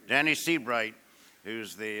Danny Seabright,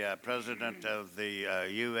 who's the president of the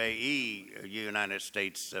UAE, United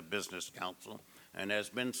States Business Council, and has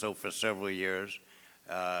been so for several years,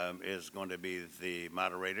 is going to be the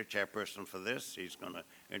moderator, chairperson for this. He's going to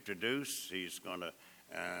introduce, he's going to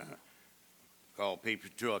call people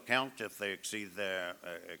to account if they exceed their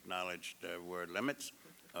acknowledged word limits,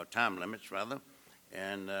 or time limits rather,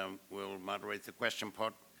 and we'll moderate the question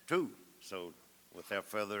part 2. So without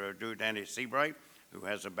further ado, Danny Seabright, who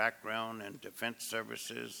has a background in defense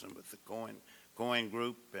services and with the Cohen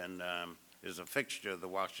Group, and is a fixture of the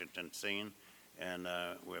Washington scene. And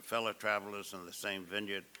we're fellow travelers in the same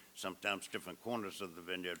vineyard, sometimes different corners of the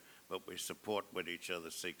vineyard, but we support what each other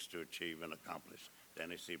seeks to achieve and accomplish.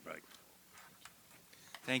 Danny Seabright.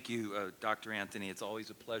 Thank you, Dr. Anthony. It's always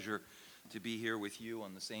a pleasure to be here with you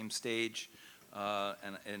on the same stage,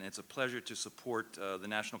 and it's a pleasure to support the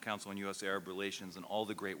National Council on U.S.-Arab Relations and all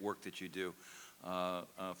the great work that you do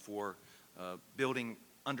for building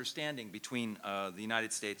understanding between the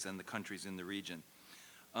United States and the countries in the region.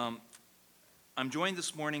 I'm joined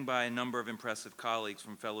this morning by a number of impressive colleagues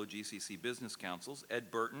from fellow GCC business councils: Ed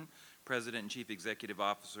Burton, President and Chief Executive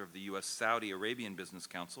Officer of the U.S. Saudi Arabian Business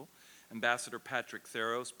Council; Ambassador Patrick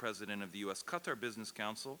Theros, President of the U.S. Qatar Business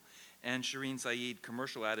Council; and Shireen Saeed,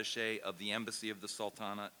 Commercial Attaché of the Embassy of the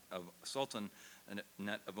Sultanate of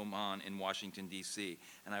Oman in Washington, D.C.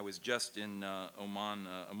 And I was just in Oman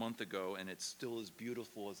a month ago, and it's still as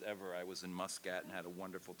beautiful as ever. I was in Muscat and had a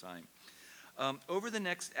wonderful time. Over the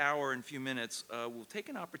next hour and few minutes, we'll take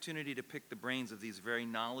an opportunity to pick the brains of these very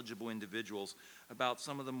knowledgeable individuals about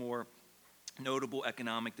some of the more notable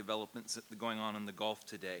economic developments that are going on in the Gulf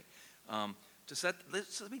today. Let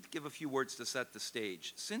me give a few words to set the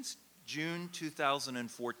stage. Since June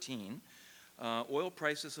 2014, oil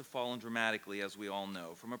prices have fallen dramatically, as we all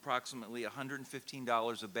know, from approximately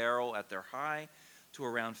 $115 a barrel at their high to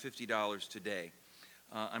around $50 today.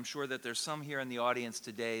 I'm sure that there's some here in the audience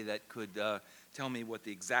today that could tell me what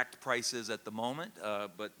the exact price is at the moment,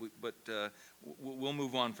 but we'll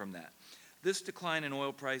move on from that. This decline in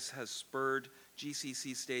oil price has spurred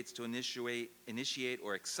GCC states to initiate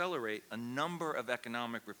or accelerate a number of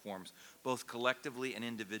economic reforms, both collectively and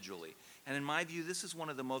individually. And in my view, this is one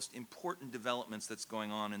of the most important developments that's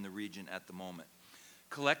going on in the region at the moment.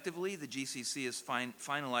 Collectively, the GCC is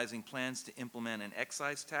finalizing plans to implement an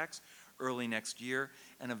excise tax early next year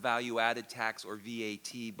and a value-added tax, or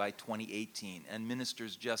VAT, by 2018. And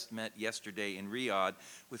ministers just met yesterday in Riyadh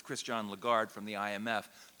with Christian Lagarde from the IMF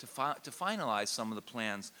to finalize some of the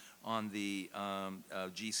plans on the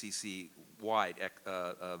GCC-wide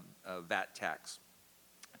VAT tax.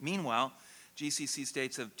 Meanwhile, GCC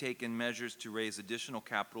states have taken measures to raise additional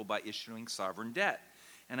capital by issuing sovereign debt.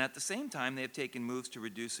 And at the same time, they have taken moves to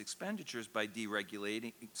reduce expenditures by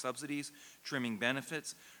deregulating subsidies, trimming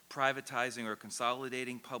benefits, privatizing or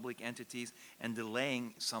consolidating public entities, and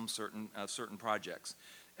delaying some certain projects.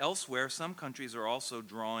 Elsewhere, some countries are also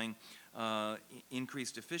drawing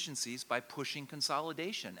increased efficiencies by pushing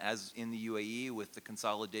consolidation, as in the UAE with the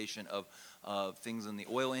consolidation of things in the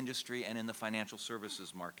oil industry and in the financial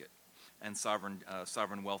services market and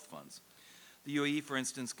sovereign wealth funds. The UAE, for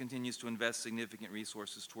instance, continues to invest significant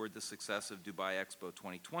resources toward the success of Dubai Expo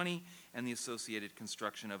 2020 and the associated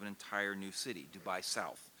construction of an entire new city, Dubai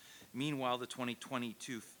South. Meanwhile, the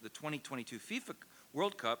 2022 FIFA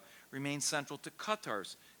World Cup remains central to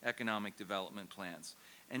Qatar's economic development plans.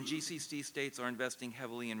 And GCC states are investing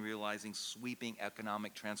heavily in realizing sweeping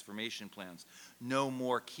economic transformation plans, no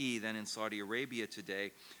more key than in Saudi Arabia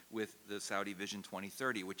today with the Saudi Vision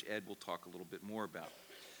 2030, which Ed will talk a little bit more about.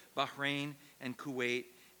 Bahrain and Kuwait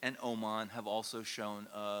and Oman have also shown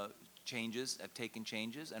changes, have taken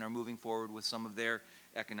changes, and are moving forward with some of their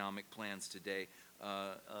economic plans today.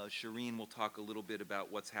 Shireen will talk a little bit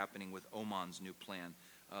about what's happening with Oman's new plan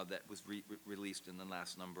that was released in the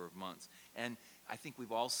last number of months. And I think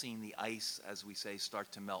we've all seen the ice, as we say,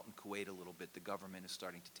 start to melt in Kuwait a little bit. The government is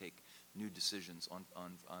starting to take new decisions on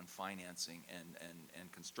financing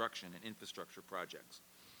and construction and infrastructure projects.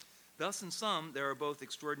 Thus, in sum, there are both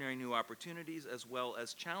extraordinary new opportunities as well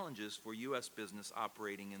as challenges for U.S. business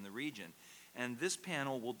operating in the region. And this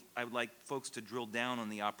panel, I would like folks to drill down on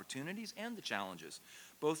the opportunities and the challenges,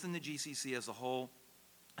 both in the GCC as a whole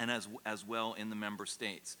and as well in the member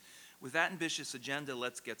states. With that ambitious agenda,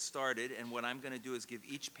 let's get started. And what I'm going to do is give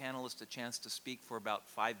each panelist a chance to speak for about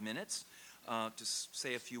 5 minutes, to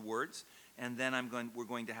say a few words. And then we're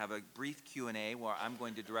going to have a brief Q&A where I'm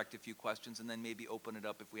going to direct a few questions and then maybe open it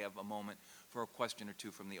up if we have a moment for a question or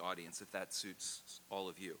two from the audience, if that suits all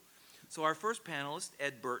of you. So our first panelist,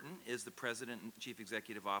 Ed Burton, is the President and Chief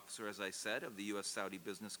Executive Officer, as I said, of the U.S. Saudi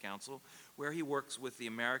Business Council, where he works with the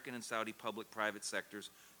American and Saudi public-private sectors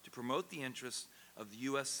to promote the interests of the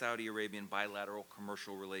U.S.-Saudi Arabian bilateral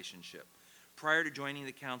commercial relationship. Prior to joining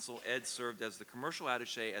the council, Ed served as the commercial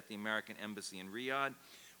attaché at the American Embassy in Riyadh,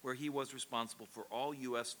 where he was responsible for all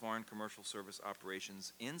U.S. foreign commercial service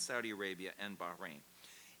operations in Saudi Arabia and Bahrain.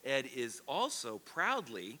 Ed is also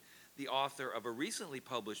proudly the author of a recently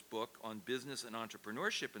published book on business and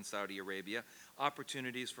entrepreneurship in Saudi Arabia,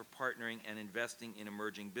 Opportunities for Partnering and Investing in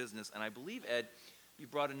Emerging Business. And I believe, Ed, you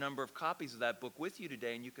brought a number of copies of that book with you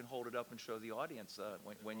today, and you can hold it up and show the audience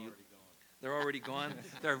when you... They're already gone?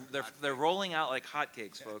 They're rolling out like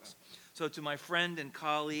hotcakes, folks. So to my friend and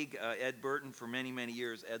colleague, Ed Burton, for many, many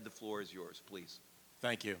years, Ed, the floor is yours, please.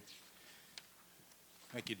 Thank you.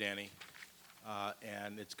 Thank you, Danny.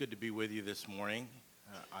 And it's good to be with you this morning.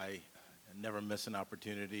 I never miss an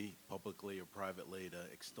opportunity, publicly or privately, to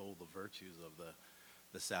extol the virtues of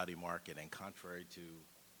the Saudi market. And contrary to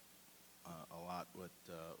a lot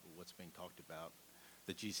what's being talked about,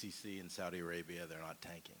 the GCC in Saudi Arabia, they're not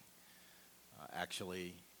tanking.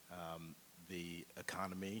 Actually, the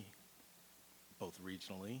economy, both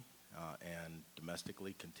regionally and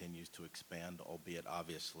domestically, continues to expand, albeit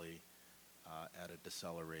obviously at a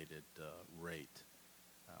decelerated rate.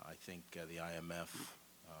 I think the IMF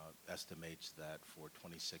estimates that for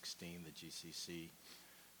 2016, the GCC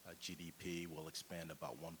GDP will expand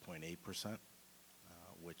about 1.8%,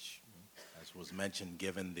 which, as was mentioned,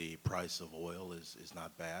 given the price of oil, is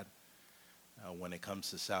not bad. When it comes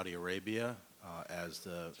to Saudi Arabia, as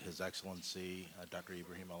His Excellency Dr.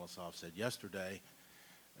 Ibrahim Al-Assaf said yesterday,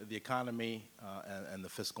 the economy and the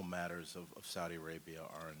fiscal matters of Saudi Arabia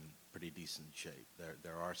are in pretty decent shape.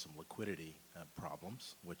 There are some liquidity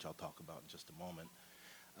problems, which I'll talk about in just a moment.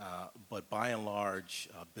 But by and large,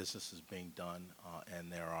 business is being done,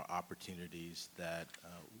 and there are opportunities that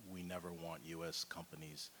we never want U.S.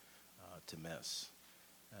 companies to miss.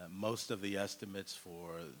 Most of the estimates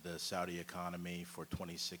for the Saudi economy for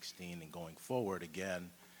 2016 and going forward, again,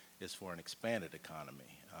 is for an expanded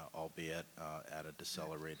economy, albeit at a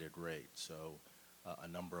decelerated rate. So a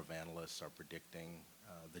number of analysts are predicting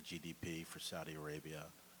the GDP for Saudi Arabia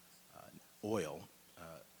oil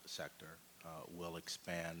sector will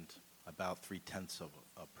expand about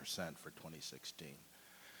 0.3% for 2016.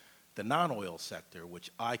 The non-oil sector, which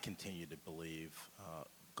I continue to believe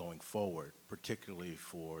going forward, particularly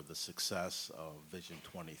for the success of Vision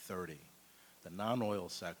 2030, the non-oil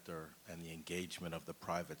sector and the engagement of the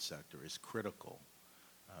private sector is critical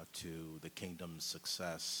to the kingdom's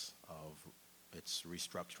success of its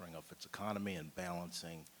restructuring of its economy and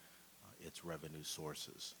balancing its revenue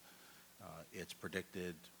sources. It's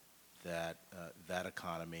predicted that that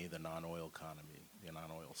economy, the non-oil economy, the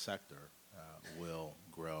non-oil sector, will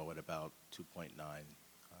grow at about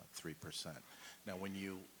 2.93%. Now, when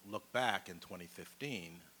you look back in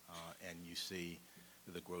 2015 and you see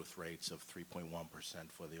the growth rates of 3.1%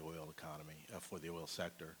 for the oil economy, for the oil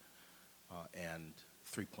sector, and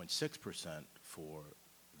 3.6% for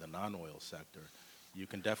the non-oil sector, you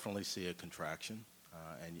can definitely see a contraction,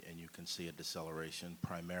 and you can see a deceleration,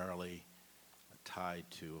 primarily tied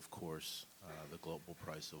to, of course, the global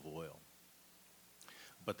price of oil.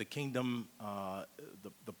 But the kingdom,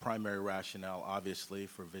 the primary rationale, obviously,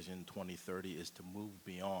 for Vision 2030 is to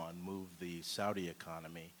move the Saudi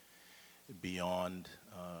economy beyond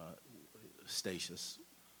stasis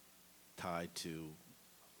tied to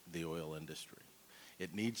the oil industry.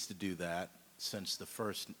 It needs to do that since the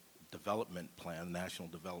first development plan, national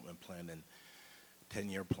development plan, and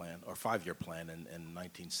 10-year plan or 5-year plan in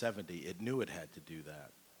 1970, it knew it had to do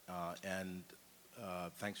that.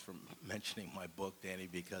 Thanks for mentioning my book, Danny,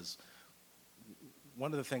 because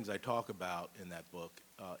one of the things I talk about in that book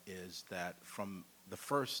is that from the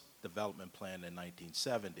first development plan in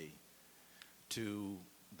 1970 to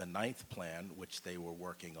the 9th plan, which they were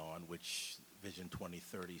working on, which Vision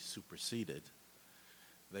 2030 superseded,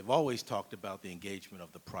 they've always talked about the engagement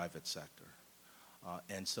of the private sector.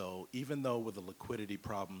 And so even though with the liquidity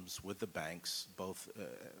problems with the banks, both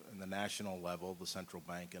in the national level, the central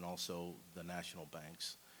bank, and also the national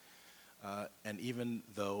banks, and even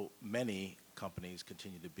though many companies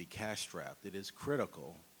continue to be cash-strapped, it is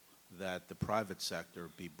critical that the private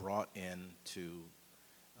sector be brought into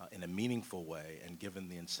in a meaningful way and given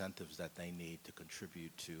the incentives that they need to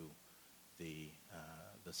contribute to the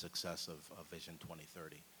success of Vision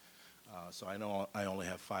 2030. So I know I only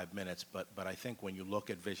have 5 minutes, but I think when you look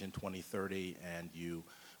at Vision 2030 and you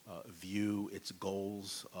view its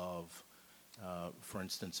goals of, for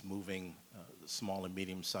instance, moving small and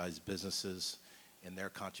medium-sized businesses in their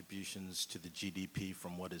contributions to the GDP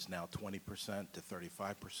from what is now 20% to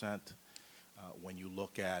 35%. When you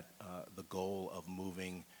look at the goal of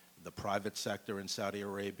moving the private sector in Saudi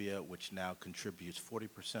Arabia, which now contributes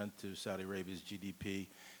 40% to Saudi Arabia's GDP,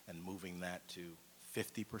 and moving that to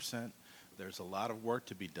 50%, there's a lot of work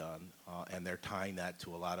to be done, and they're tying that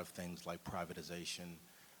to a lot of things like privatization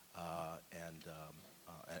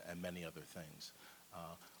and many other things.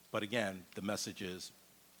 But again, the message is,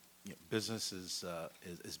 business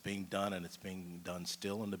is being done, and it's being done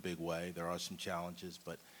still in a big way. There are some challenges,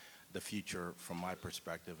 but the future, from my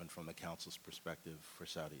perspective and from the council's perspective, for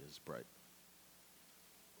Saudi is bright.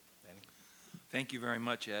 Danny? Thank you very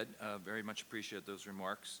much, Ed. Very much appreciate those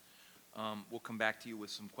remarks. We'll come back to you with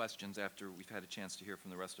some questions after we've had a chance to hear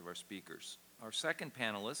from the rest of our speakers. Our second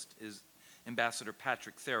panelist is Ambassador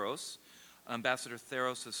Patrick Theros. Ambassador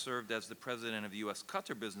Theros has served as the president of the U.S.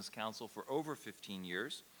 Qatar Business Council for over 15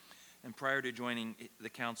 years. And prior to joining the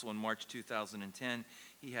council in March 2010,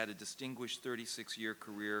 he had a distinguished 36-year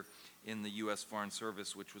career in the U.S. Foreign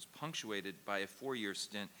Service, which was punctuated by a 4-year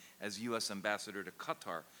stint as U.S. Ambassador to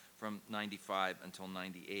Qatar from 95 until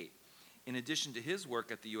 98. In addition to his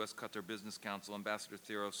work at the U.S. Qatar Business Council, Ambassador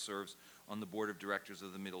Theros serves on the board of directors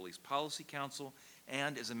of the Middle East Policy Council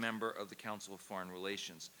and is a member of the Council of Foreign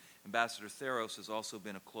Relations. Ambassador Theros has also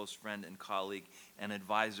been a close friend and colleague and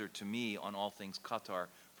advisor to me on all things Qatar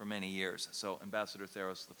for many years. So, Ambassador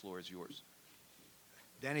Theros, the floor is yours.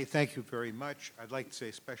 Danny, thank you very much. I'd like to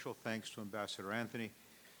say special thanks to Ambassador Anthony.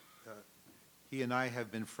 He and I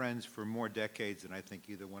have been friends for more decades than I think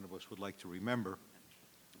either one of us would like to remember.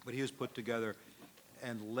 But he has put together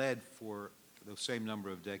and led for the same number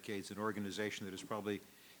of decades an organization that has probably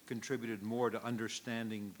contributed more to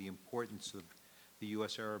understanding the importance of the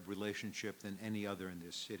U.S.-Arab relationship than any other in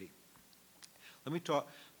this city.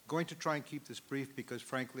 Going to try and keep this brief because,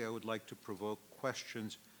 frankly, I would like to provoke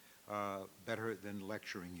questions better than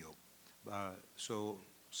lecturing you. So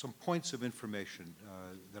some points of information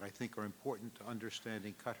that I think are important to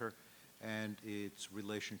understanding Qatar and its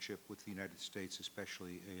relationship with the United States,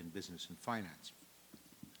 especially in business and finance.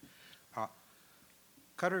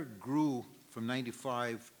 Qatar grew from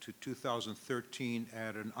 95 to 2013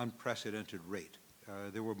 at an unprecedented rate.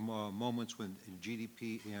 There were moments when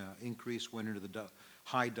GDP increase went into the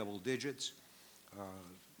high double digits,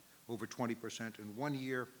 over 20% in 1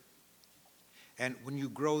 year. And when you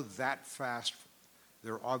grow that fast,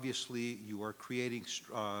 you are creating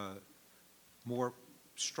more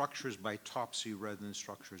structures by topsy rather than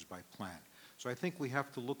structures by plan. So I think we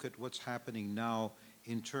have to look at what's happening now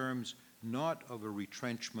in terms not of a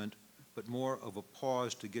retrenchment, but more of a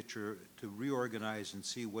pause to reorganize and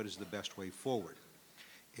see what is the best way forward.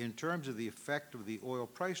 In terms of the effect of the oil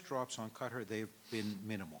price drops on Qatar, they've been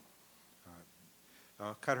minimal.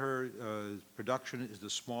 Qatar production is the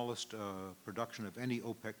smallest production of any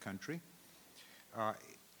OPEC country.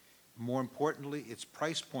 More importantly, its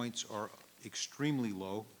price points are extremely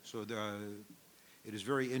low, so it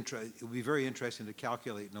will be very interesting to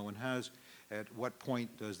calculate. No one has at what point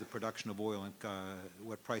does the production of oil and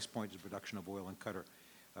what price point does production of oil in Qatar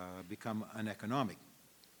become uneconomic.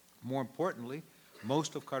 More importantly,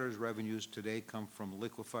 most of Qatar's revenues today come from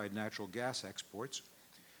liquefied natural gas exports.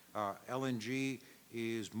 LNG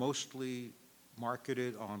is mostly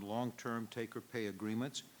marketed on long-term take-or-pay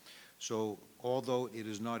agreements. So although it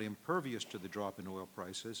is not impervious to the drop in oil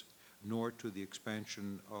prices, nor to the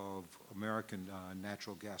expansion of American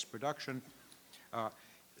natural gas production,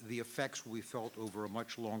 the effects will be felt over a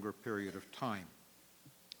much longer period of time.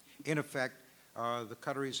 In effect, the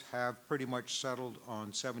Qataris have pretty much settled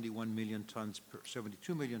on 72 million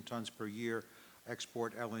tons per year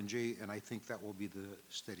export LNG, and I think that will be the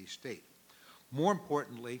steady state. More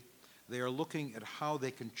importantly, they are looking at how they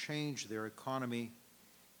can change their economy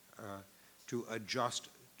to adjust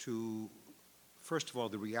to, first of all,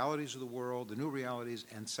 the realities of the world, the new realities,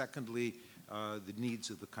 and secondly, the needs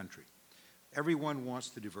of the country. Everyone wants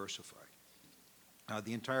to diversify.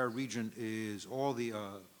 The entire region all the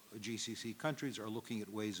GCC countries are looking at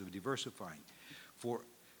ways of diversifying. For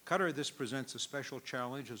Qatar, this presents a special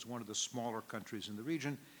challenge as one of the smaller countries in the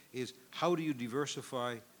region, is how do you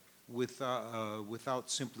diversify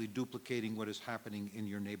without simply duplicating what is happening in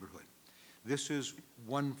your neighborhood? This is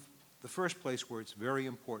the first place where it's very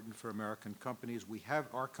important for American companies.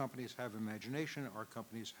 Our companies have imagination, our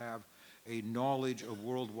companies have a knowledge of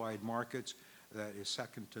worldwide markets that is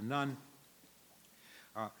second to none.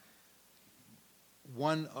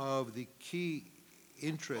 One of the key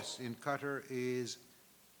interests in Qatar is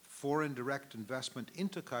foreign direct investment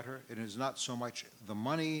into Qatar. It is not so much the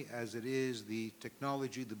money as it is the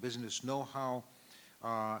technology, the business know-how,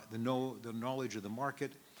 the knowledge of the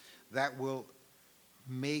market, that will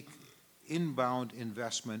make inbound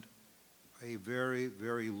investment a very,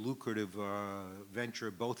 very lucrative venture,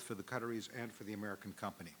 both for the Qataris and for the American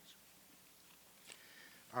companies.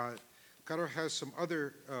 Qatar has some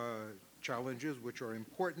other challenges which are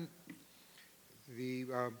important.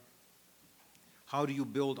 How do you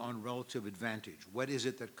build on relative advantage? What is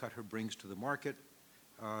it that Qatar brings to the market?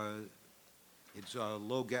 It's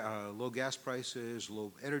low gas prices,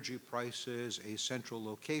 low energy prices, a central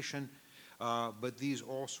location, but these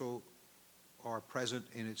also are present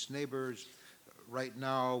in its neighbors. Right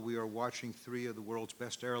now, we are watching 3 of the world's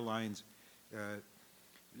best airlines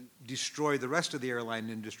destroy the rest of the airline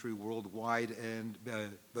industry worldwide, and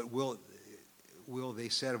but will they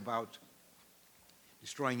set about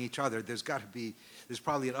destroying each other? There's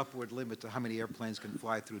probably an upward limit to how many airplanes can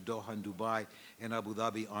fly through Doha and Dubai and Abu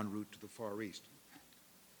Dhabi en route to the Far East.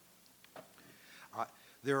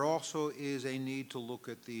 There also is a need to look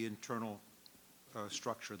at the internal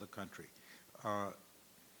structure of the country.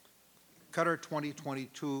 Qatar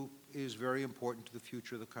 2022 is very important to the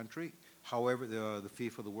future of the country. However, the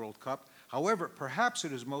FIFA, the World Cup. However, perhaps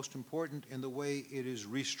it is most important in the way it is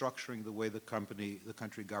restructuring the way the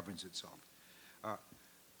country governs itself.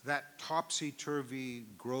 That topsy-turvy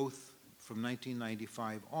growth from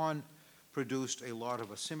 1995 on produced a lot of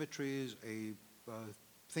asymmetries,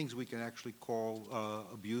 things we can actually call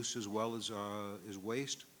abuse as well as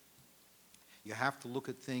waste. You have to look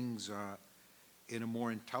at things in a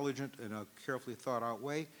more intelligent and a carefully thought out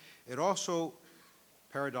way. It also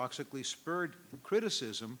paradoxically spurred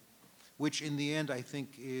criticism, which in the end I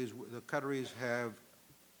think is the Qataris have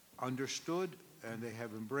understood and they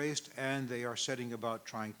have embraced, and they are setting about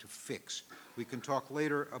trying to fix. We can talk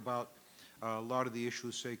later about a lot of the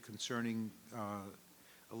issues, say, concerning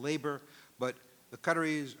labor, but the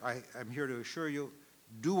Qataris, I'm here to assure you,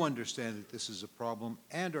 do understand that this is a problem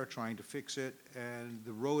and are trying to fix it, and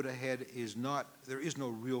the road ahead is not, there is no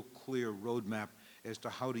real clear roadmap as to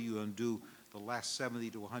how do you undo the last 70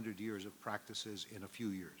 to 100 years of practices in a few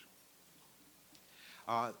years.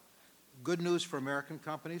 Good news for American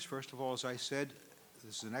companies. First of all, as I said,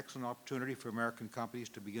 this is an excellent opportunity for American companies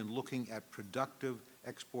to begin looking at productive,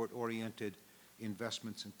 export-oriented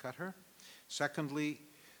investments in Qatar. Secondly,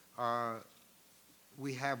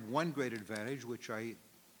 we have one great advantage, which I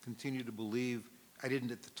continue to believe, I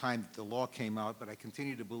didn't at the time that the law came out, but I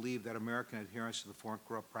continue to believe that American adherence to the Foreign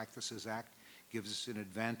Corrupt Practices Act gives us an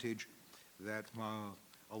advantage that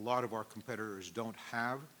a lot of our competitors don't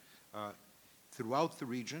have. Throughout the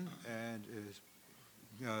region, and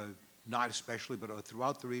not especially, but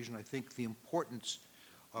throughout the region, I think the importance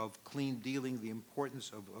of clean dealing, the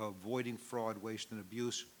importance of avoiding fraud, waste, and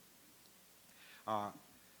abuse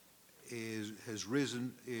has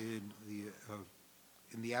risen in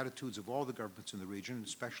the attitudes of all the governments in the region,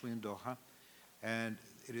 especially in Doha, and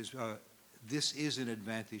it is this is an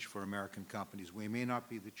advantage for American companies. We may not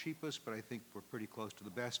be the cheapest, but I think we're pretty close to the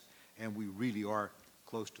best, and we really are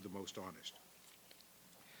close to the most honest.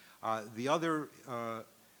 The other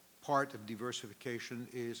part of diversification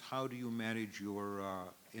is how do you manage your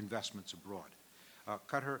investments abroad.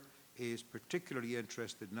 Qatar is particularly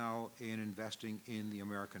interested now in investing in the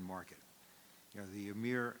American market. The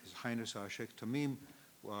Emir, His Highness Sheikh Tamim,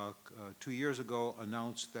 2 years ago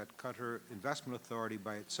announced that Qatar Investment Authority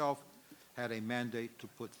by itself had a mandate to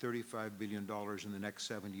put $35 billion in the next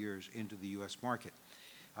 7 years into the U.S. market.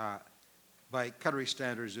 By Qatari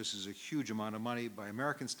standards, this is a huge amount of money. By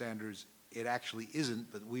American standards, it actually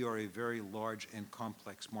isn't, but we are a very large and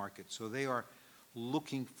complex market. So they are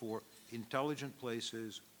looking for intelligent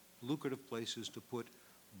places, lucrative places to put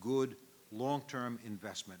good long-term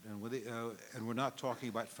investment. And we're not talking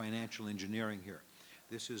about financial engineering here.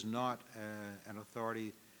 This is not an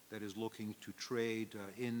authority that is looking to trade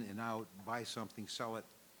in and out, buy something, sell it.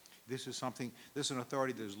 This is an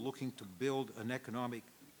authority that is looking to build an economic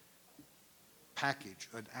package,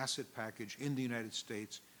 an asset package in the United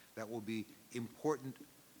States that will be important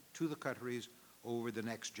to the Qataris over the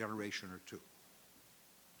next generation or two.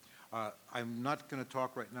 I'm not going to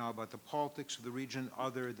talk right now about the politics of the region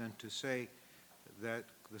other than to say that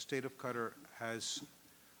the state of Qatar has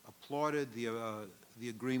applauded the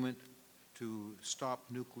agreement to stop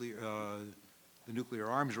the nuclear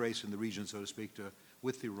arms race in the region, so to speak,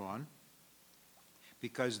 with Iran,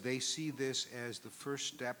 because they see this as the first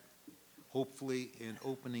step hopefully in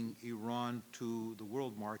opening Iran to the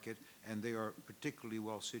world market, and they are particularly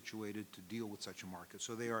well situated to deal with such a market.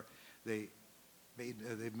 So they've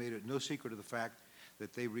made it no secret of the fact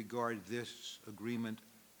that they regard this agreement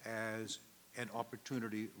as an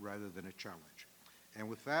opportunity rather than a challenge. And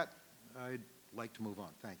with that, I'd like to move on.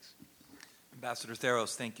 Thanks. Ambassador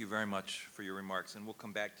Theros, thank you very much for your remarks, and we'll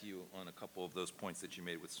come back to you on a couple of those points that you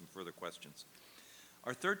made with some further questions.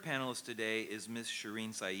 Our third panelist today is Ms.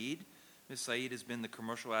 Shireen Saeed. Ms. Saeed has been the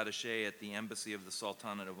commercial attaché at the Embassy of the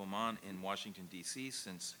Sultanate of Oman in Washington, D.C.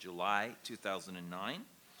 since July 2009.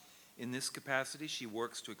 In this capacity, she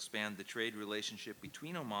works to expand the trade relationship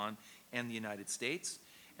between Oman and the United States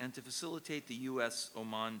and to facilitate the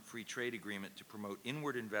U.S.-Oman Free Trade Agreement to promote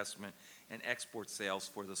inward investment and export sales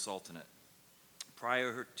for the Sultanate.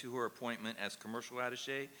 Prior to her appointment as commercial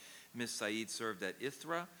attaché, Ms. Saeed served at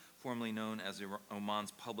ITHRA, formerly known as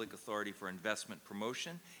Oman's Public Authority for Investment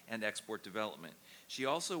Promotion and Export Development. She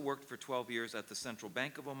also worked for 12 years at the Central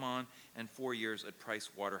Bank of Oman and 4 years at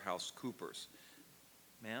PricewaterhouseCoopers.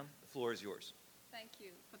 Ma'am, the floor is yours. Thank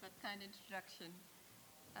you for that kind introduction.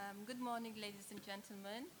 Good morning, ladies and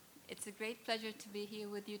gentlemen. It's a great pleasure to be here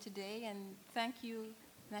with you today, and thank you,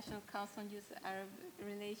 National Council on Youth-Arab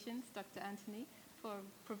Relations, Dr. Anthony, for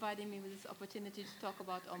providing me with this opportunity to talk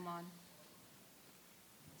about Oman.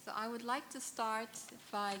 So I would like to start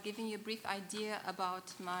by giving you a brief idea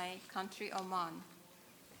about my country, Oman.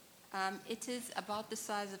 It is about the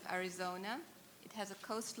size of Arizona. It has a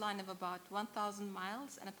coastline of about 1,000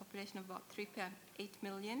 miles and a population of about 3.8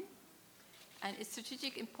 million. And its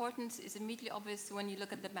strategic importance is immediately obvious when you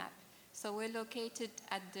look at the map. So we're located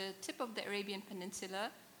at the tip of the Arabian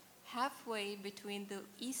Peninsula, halfway between the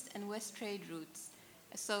east and west trade routes.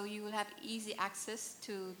 So you will have easy access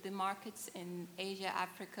to the markets in Asia,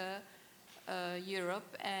 Africa,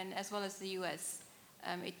 Europe, and as well as the US.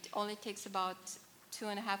 It only takes about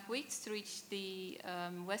 2.5 weeks to reach the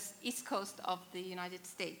east coast of the United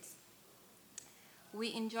States.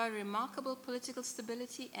 We enjoy remarkable political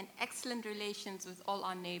stability and excellent relations with all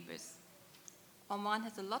our neighbors. Oman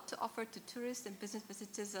has a lot to offer to tourists and business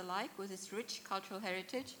visitors alike with its rich cultural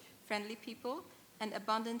heritage, friendly people, and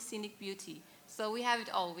abundant scenic beauty. So we have it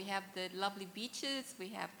all. We have the lovely beaches, we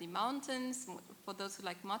have the mountains, for those who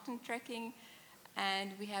like mountain trekking,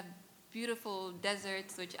 and we have beautiful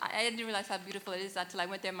deserts, which I didn't realize how beautiful it is until I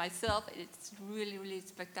went there myself. It's really, really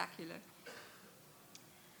spectacular.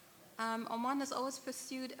 Oman has always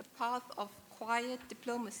pursued a path of quiet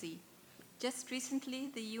diplomacy. Just recently,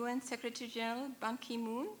 the UN Secretary General Ban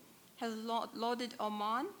Ki-moon has lauded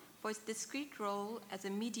Oman for its discreet role as a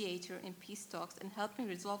mediator in peace talks and helping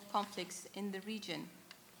resolve conflicts in the region.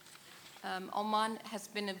 Oman has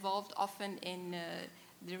been involved often in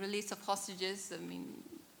the release of hostages,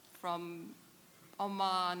 from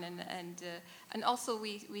Oman, and also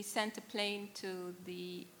we sent a plane to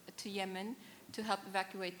Yemen to help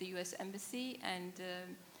evacuate the U.S. Embassy. And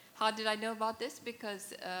how did I know about this?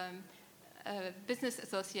 Because a business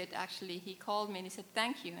associate, actually, he called me and he said,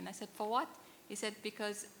 "Thank you." And I said, "For what?" He said,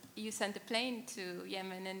 "Because you sent a plane to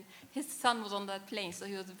Yemen," and his son was on that plane, so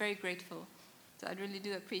he was very grateful. So I really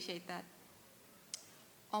do appreciate that.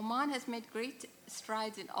 Oman has made great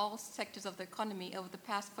strides in all sectors of the economy over the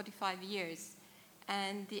past 45 years.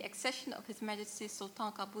 And the accession of His Majesty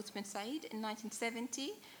Sultan Qaboos bin Said in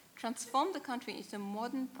 1970 transformed the country into a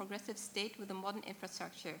modern, progressive state with a modern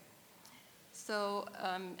infrastructure. So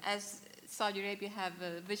as Saudi Arabia have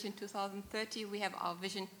Vision 2030, we have our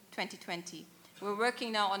Vision 2020. We're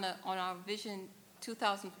working now on our Vision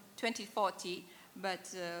 2040, but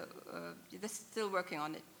they're still working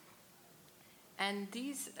on it. And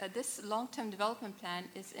this long-term development plan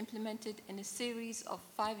is implemented in a series of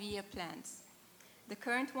 5-year plans. The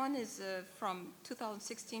current one is from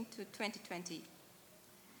 2016 to 2020.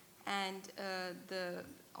 And the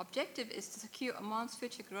objective is to secure Oman's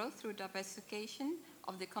future growth through diversification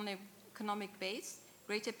of the economic base,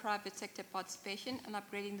 greater private sector participation, and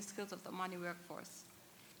upgrading the skills of the Omani workforce,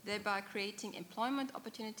 thereby creating employment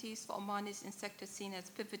opportunities for Omanis in sectors seen as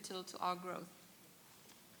pivotal to our growth.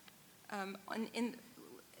 In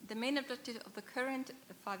the main objective of the current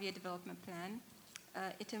 5-year development plan,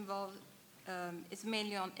 is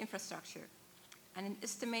mainly on infrastructure. And an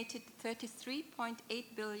estimated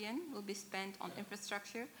 33.8 billion will be spent on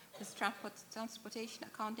infrastructure, with transportation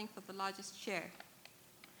accounting for the largest share.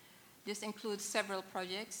 This includes several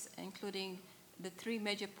projects, including the 3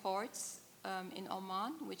 major ports in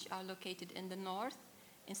Oman, which are located in the north,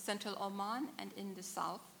 in central Oman, and in the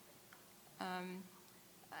south,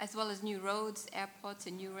 as well as new roads, airports,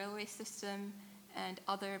 a new railway system, and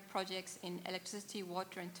other projects in electricity,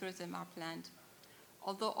 water, and tourism are planned.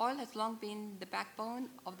 Although oil has long been the backbone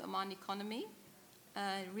of the Oman economy,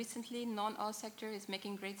 recently non-oil sector is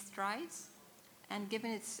making great strides, and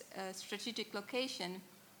given its strategic location,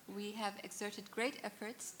 we have exerted great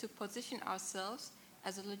efforts to position ourselves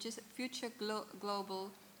as a future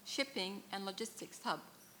global shipping and logistics hub.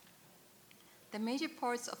 The major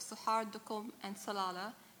ports of Sohar, Duqm, and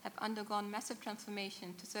Salalah have undergone massive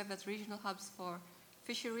transformation to serve as regional hubs for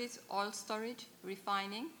fisheries, oil storage,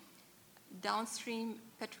 refining, downstream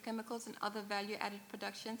petrochemicals, and other value-added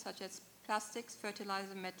production such as plastics,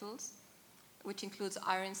 fertilizer, metals, which includes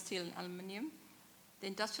iron, steel, and aluminum. The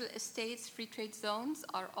industrial estates, free trade zones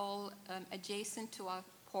are all adjacent to our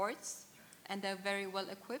ports, and they're very well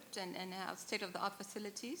equipped and have state-of-the-art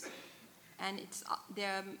facilities. And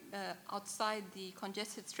they're outside the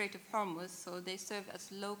congested Strait of Hormuz, so they serve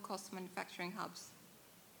as low-cost manufacturing hubs.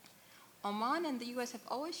 Oman and the U.S. have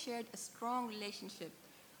always shared a strong relationship,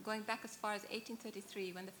 going back as far as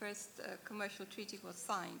 1833, when the first commercial treaty was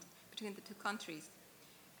signed between the two countries.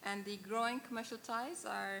 And the growing commercial ties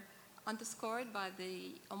are underscored by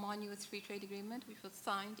the Oman-U.S. Free Trade Agreement, which was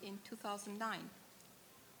signed in 2009.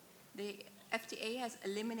 The FTA has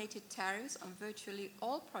eliminated tariffs on virtually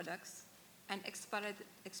all products and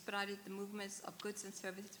expedited the movements of goods and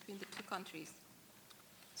services between the two countries.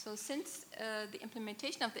 So since the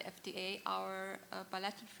implementation of the FTA, our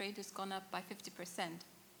bilateral trade has gone up by 50%.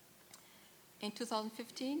 In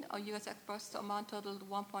 2015, our U.S. exports to Oman totaled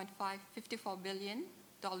 $1.54 billion,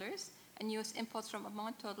 and U.S. imports from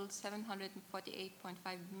Oman totaled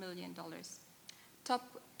 $748.5 million.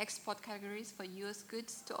 Top export categories for U.S.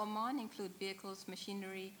 goods to Oman include vehicles,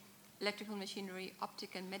 machinery, electrical machinery,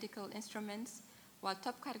 optic and medical instruments, while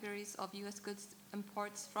top categories of U.S. goods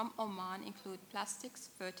imports from Oman include plastics,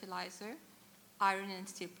 fertilizer, iron and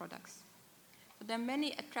steel products. But there are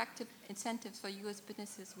many attractive incentives for U.S.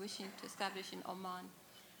 businesses wishing to establish in Oman.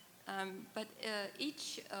 But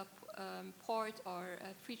each port or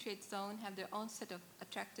free trade zone have their own set of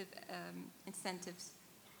attractive incentives.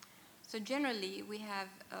 So generally, we have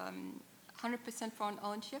 100% foreign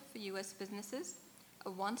ownership for U.S. businesses, a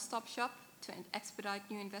one-stop shop to expedite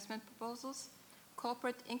new investment proposals,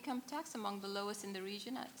 corporate income tax among the lowest in the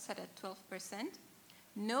region, set at 12%,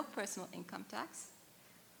 no personal income tax,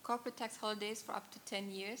 corporate tax holidays for up to 10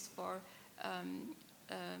 years for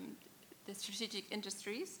the strategic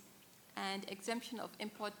industries, and exemption of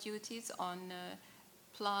import duties on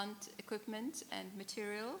plant equipment and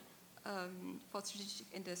material for strategic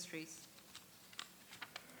industries.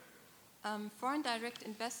 Foreign direct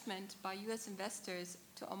investment by U.S. investors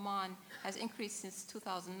to Oman has increased since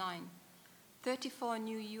 2009. 34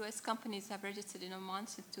 new U.S. companies have registered in Oman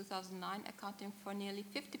since 2009, accounting for nearly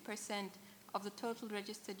 50% of the total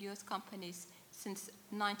registered U.S. companies since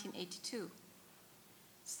 1982.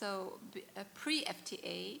 So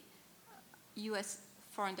pre-FTA, U.S.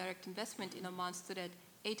 foreign direct investment in Oman stood at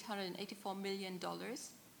 $884 million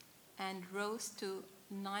and rose to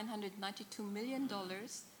 $992 million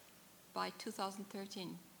by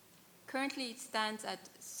 2013. Currently, it stands at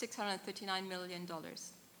 $639 million.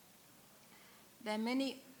 There are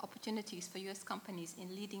many opportunities for U.S. companies in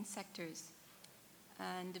leading sectors,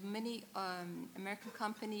 and many American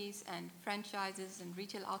companies and franchises and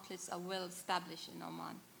retail outlets are well established in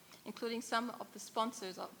Oman, including some of the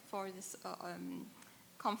sponsors for this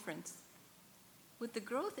conference. With the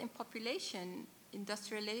growth in population,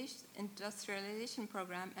 industrialization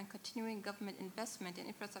program, and continuing government investment in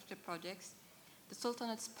infrastructure projects, the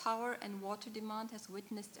Sultanate's power and water demand has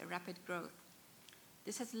witnessed a rapid growth.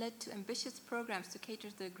 This has led to ambitious programs to cater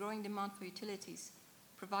to the growing demand for utilities,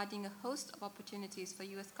 providing a host of opportunities for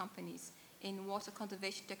U.S. companies in water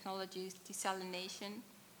conservation technologies, desalination,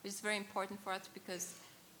 which is very important for us because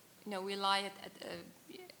we lie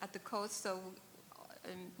at the coast, so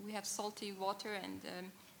we have salty water and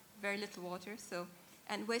very little water,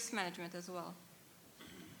 and waste management as well.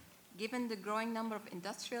 Given the growing number of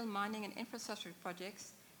industrial, mining, and infrastructure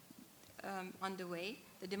projects underway,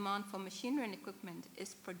 the demand for machinery and equipment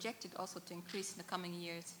is projected also to increase in the coming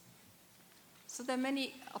years. So there are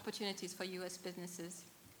many opportunities for U.S. businesses,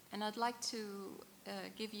 and I'd like to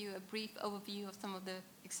give you a brief overview of some of the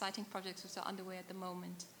exciting projects which are underway at the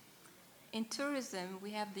moment. In tourism,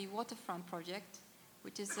 we have the Waterfront project,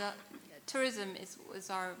 which is tourism is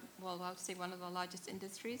our, well, I would say one of our largest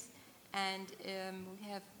industries, and we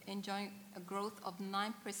have enjoying a growth of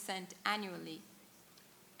 9% annually.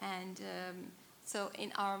 And so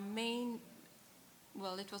in our main,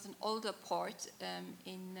 well, it was an older port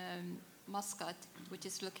in Muscat, which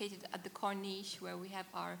is located at the Corniche, where we have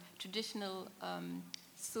our traditional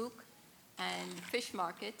souk and fish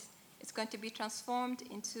market. It's going to be transformed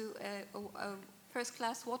into a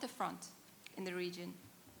first-class waterfront in the region.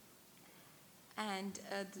 And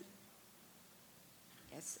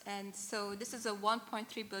yes, and so this is a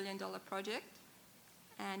 $1.3 billion project,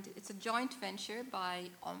 and it's a joint venture by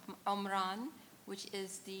Omran, which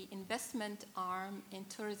is the investment arm in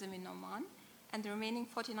tourism in Oman, and the remaining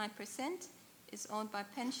 49% is owned by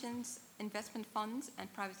pensions, investment funds,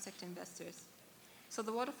 and private sector investors. So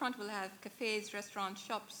the waterfront will have cafes, restaurants,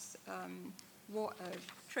 shops, wharf,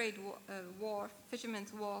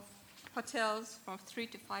 fisherman's wharf, hotels from 3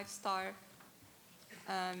 to 5 star,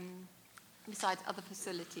 besides other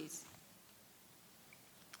facilities.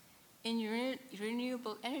 In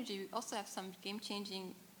renewable energy, we also have some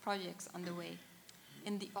game-changing projects underway.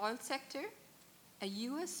 In the oil sector, a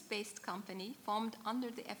US-based company formed under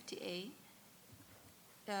the FTA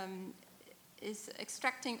is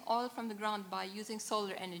extracting oil from the ground by using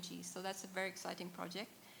solar energy. So that's a very exciting project.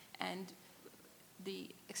 And the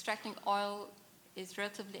extracting oil is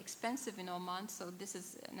relatively expensive in Oman, so this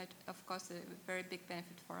is, of course, a very big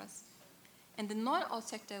benefit for us. In the non-oil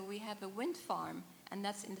sector, we have a wind farm, and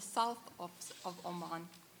that's in the south of Oman.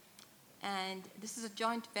 And this is a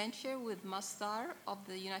joint venture with Masdar of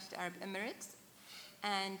the United Arab Emirates,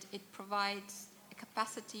 and it provides a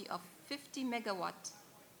capacity of 50 megawatt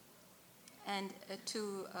and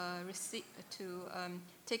to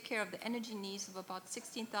take care of the energy needs of about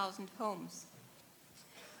 16,000 homes.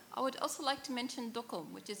 I would also like to mention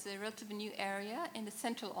Duqm, which is a relatively new area in the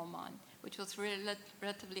central Oman, which was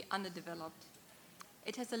relatively underdeveloped.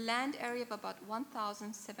 It has a land area of about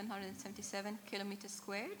 1,777 kilometers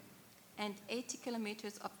squared and 80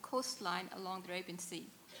 kilometers of coastline along the Arabian Sea.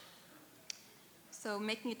 So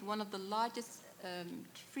making it one of the largest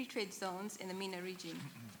free trade zones in the MENA region.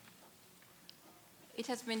 It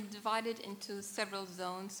has been divided into several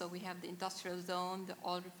zones. So we have the industrial zone, the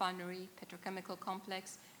oil refinery, petrochemical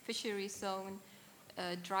complex, fishery zone,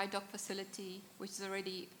 dry dock facility, which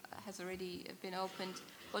has already been opened,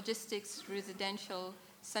 logistics, residential,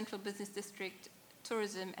 central business district,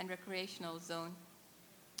 tourism, and recreational zone.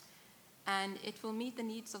 And it will meet the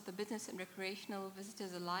needs of the business and recreational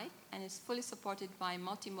visitors alike, and is fully supported by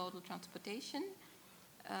multimodal transportation,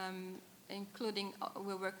 including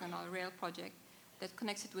we're working on our rail project that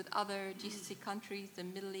connects it with other GCC countries, the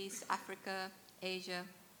Middle East, Africa, Asia.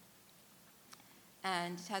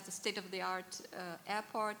 And it has a state-of-the-art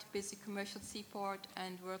airport, busy commercial seaport,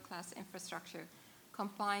 and world-class infrastructure.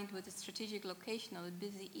 Combined with a strategic location on the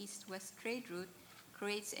busy east-west trade route,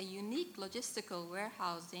 creates a unique logistical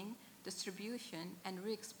warehousing, distribution, and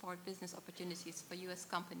re-export business opportunities for U.S.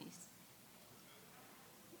 companies.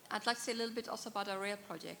 I'd like to say a little bit also about our rail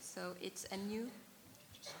project. So it's a new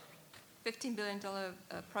 $15 billion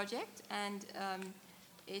project, and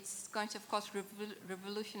it's going to, of course,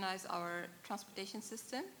 revolutionize our transportation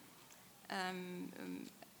system and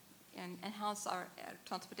enhance our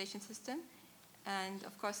transportation system. And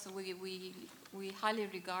of course, we highly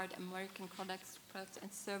regard American products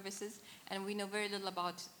and services, and we know very little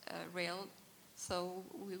about rail. So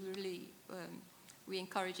we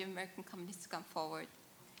encourage American companies to come forward.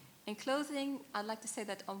 In closing, I'd like to say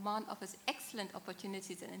that Oman offers excellent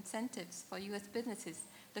opportunities and incentives for U.S. businesses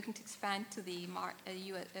looking to expand to the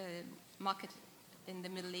market in the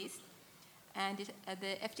Middle East. And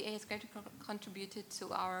the FTA has greatly contributed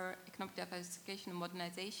to our economic diversification and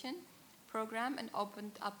modernization program and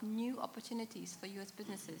opened up new opportunities for U.S.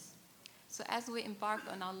 businesses. So as we embark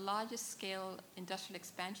on our largest scale industrial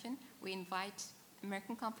expansion, we invite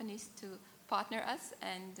American companies to partner us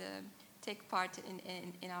and take part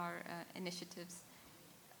in our initiatives.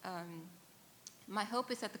 My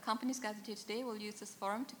hope is that the companies gathered here today will use this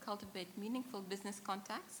forum to cultivate meaningful business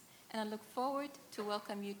contacts, and I look forward to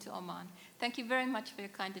welcome you to Oman. Thank you very much for your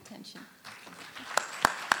kind attention.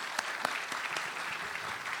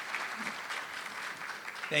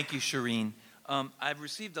 Thank you, Shireen. I've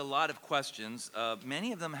received a lot of questions.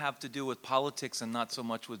 Many of them have to do with politics and not so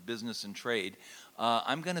much with business and trade.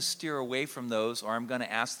 I'm going to steer away from those, or I'm going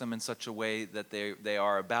to ask them in such a way that they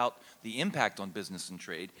are about the impact on business and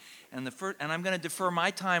trade. And I'm going to defer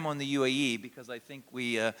my time on the UAE because I think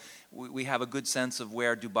we have a good sense of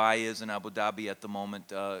where Dubai is and Abu Dhabi at the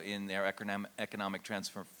moment in their economic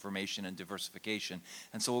transformation and diversification.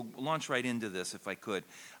 And so we'll launch right into this if I could.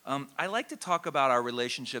 I like to talk about our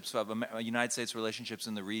relationships, United States relationships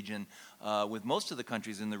in the region with most of the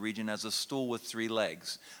countries in the region as a stool with three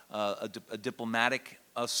legs. A diplomatic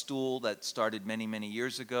stool that started many, many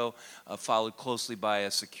years ago, followed closely by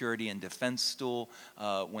a security and defense stool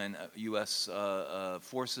when U.S.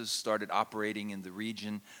 forces started operating in the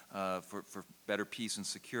region for better peace and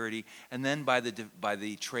security, and then by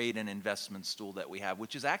the trade and investment stool that we have,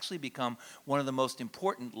 which has actually become one of the most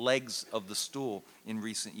important legs of the stool in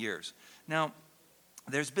recent years. Now,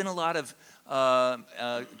 there's been a lot of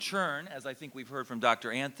churn, as I think we've heard from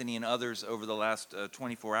Dr. Anthony and others over the last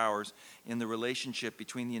 24 hours, in the relationship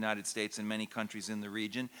between the United States and many countries in the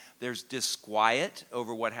region. There's disquiet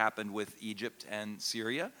over what happened with Egypt and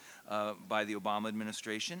Syria by the Obama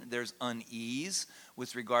administration. There's unease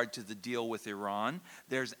with regard to the deal with Iran.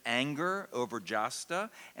 There's anger over JASTA,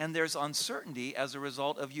 and there's uncertainty as a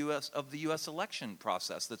result of the U.S. election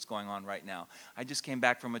process that's going on right now. I just came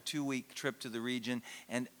back from a 2-week trip to the region,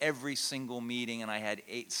 and every single meeting, and I had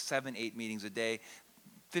 7, 8 meetings a day,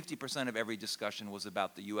 50% of every discussion was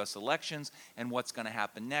about the U.S. elections and what's going to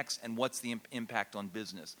happen next and what's the impact on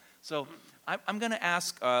business. So I'm going to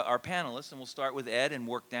ask our panelists, and we'll start with Ed and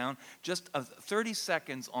work down, just 30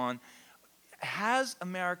 seconds on, has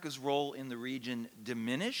America's role in the region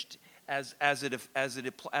diminished as it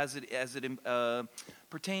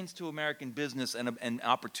pertains to American business and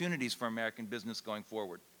opportunities for American business going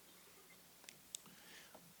forward?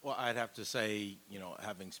 Well, I'd have to say,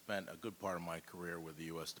 having spent a good part of my career with the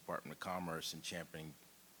U.S. Department of Commerce and championing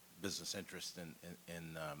business interests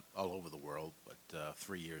in all over the world, but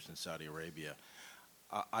 3 years in Saudi Arabia,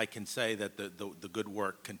 I can say that the good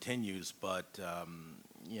work continues, but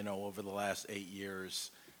over the last 8 years,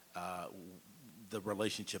 the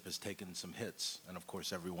relationship has taken some hits, and of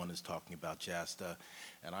course everyone is talking about JASTA,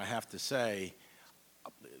 and I have to say,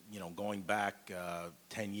 going back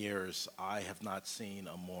 10 years, I have not seen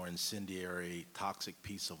a more incendiary, toxic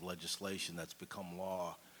piece of legislation that's become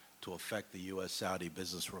law to affect the U.S.-Saudi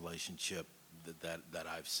business relationship that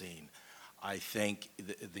I've seen. I think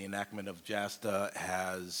the enactment of JASTA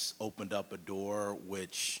has opened up a door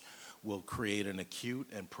which will create an acute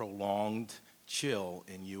and prolonged chill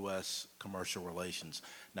in U.S. commercial relations.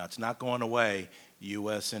 Now, it's not going away.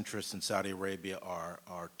 U.S. interests in Saudi Arabia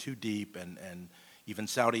are too deep, and even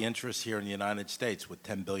Saudi interests here in the United States with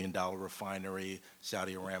 $10 billion refinery,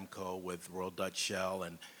 Saudi Aramco with Royal Dutch Shell,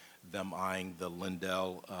 and them eyeing the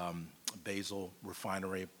Lindell Basel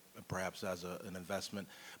refinery perhaps as an investment.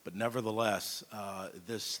 But nevertheless,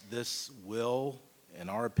 this will, in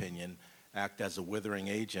our opinion, act as a withering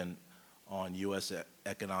agent on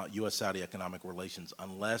U.S.-Saudi economic relations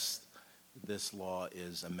unless this law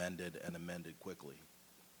is amended and amended quickly.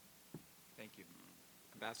 Thank you.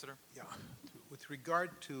 Ambassador? Yeah. With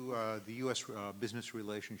regard to the U.S. Business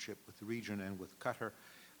relationship with the region and with Qatar,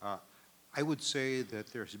 I would say that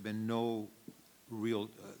there's been no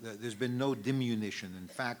diminution. In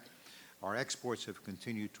fact, our exports have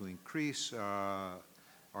continued to increase.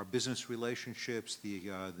 Our business relationships,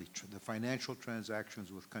 the financial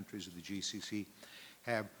transactions with countries of the GCC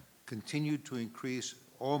have continued to increase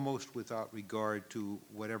almost without regard to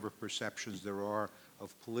whatever perceptions there are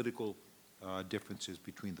of political differences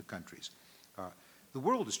between the countries. The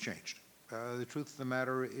world has changed. The truth of the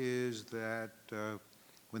matter is that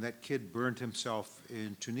when that kid burned himself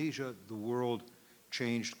in Tunisia, the world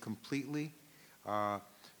changed completely.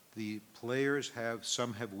 The players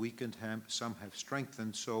some have weakened, some have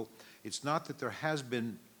strengthened. So it's not that there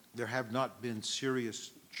have not been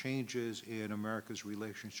serious changes in America's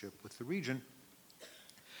relationship with the region,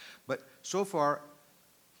 but so far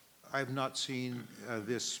I've not seen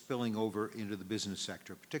this spilling over into the business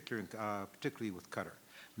sector, particularly with Qatar.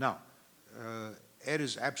 Now, Ed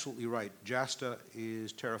is absolutely right. JASTA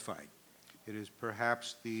is terrifying. It is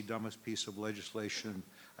perhaps the dumbest piece of legislation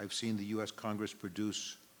I've seen the U.S. Congress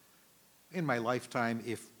produce in my lifetime,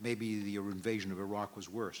 if maybe the invasion of Iraq was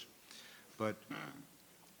worse. But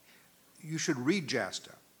you should read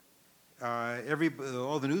JASTA.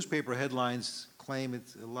 All the newspaper headlines claim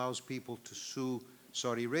it allows people to sue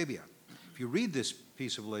Saudi Arabia. If you read this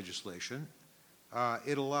piece of legislation,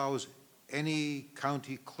 it allows any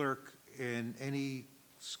county clerk in any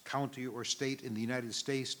county or state in the United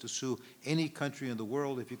States to sue any country in the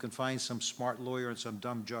world if you can find some smart lawyer and some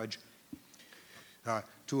dumb judge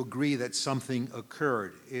to agree that something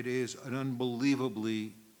occurred. It is an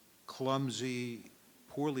unbelievably clumsy,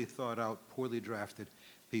 poorly thought out, poorly drafted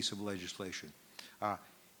piece of legislation.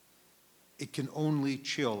 It can only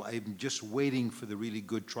chill. I'm just waiting for the really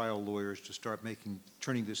good trial lawyers to start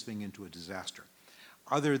turning this thing into a disaster.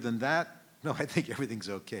 Other than that, no, I think everything's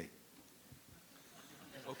okay.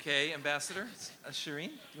 Okay, Ambassador.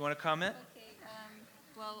 Shireen, you want to comment? Okay.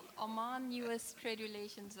 Well, Oman-U.S. trade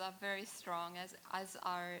relations are very strong, as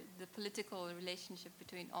are the political relationship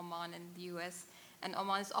between Oman and the U.S. And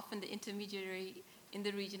Oman is often the intermediary in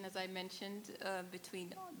the region, as I mentioned,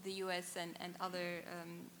 between the U.S. and other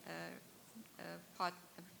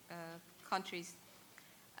countries.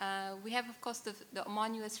 We have, of course, the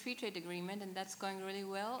Oman-U.S. Free Trade Agreement, and that's going really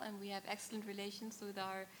well, and we have excellent relations with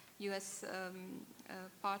our U.S.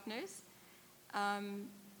 Partners.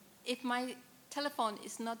 if my telephone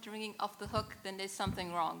is not ringing off the hook, then there's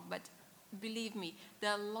something wrong. But believe me,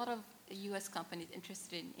 there are a lot of U.S. companies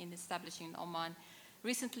interested in establishing in Oman.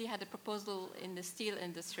 Recently had a proposal in the steel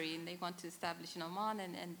industry, and they want to establish in Oman,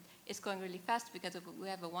 and it's going really fast because we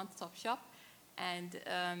have a one-stop shop. And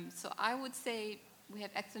so I would say we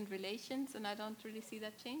have excellent relations, and I don't really see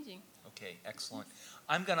that changing. Okay, excellent.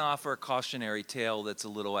 I'm going to offer a cautionary tale that's a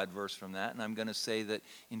little adverse from that, and I'm going to say that,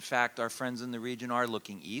 in fact, our friends in the region are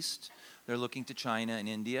looking east. They're looking to China and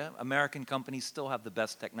India. American companies still have the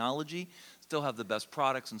best technology, still have the best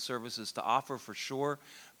products and services to offer, for sure,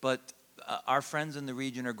 but our friends in the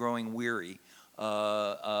region are growing weary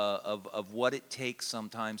of what it takes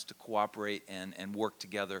sometimes to cooperate and work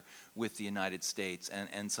together with the United States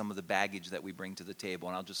and some of the baggage that we bring to the table.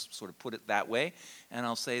 And I'll just sort of put it that way. And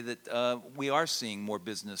I'll say that we are seeing more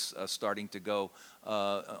business starting to go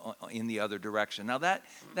in the other direction. Now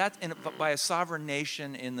by a sovereign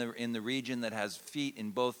nation in the region that has feet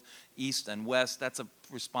in both east and west, that's a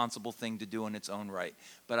responsible thing to do in its own right.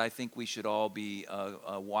 But I think we should all be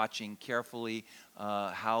watching carefully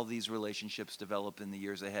how these relationships develop in the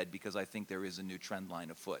years ahead, because I think there is a new trend line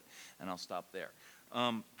afoot. And I'll stop there.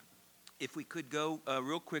 If we could go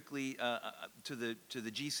real quickly to the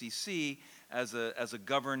GCC as a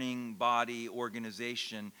governing body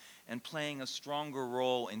organization and playing a stronger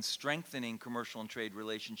role in strengthening commercial and trade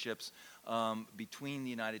relationships between the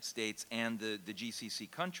United States and the GCC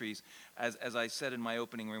countries. As I said in my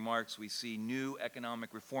opening remarks, we see new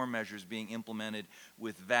economic reform measures being implemented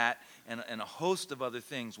with VAT and a host of other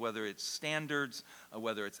things, whether it's standards,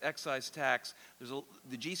 whether it's excise tax.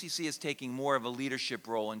 The GCC is taking more of a leadership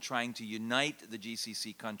role in trying to unite the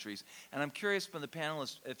GCC countries. And I'm curious from the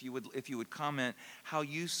panelists if you would comment how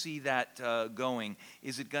you see that going.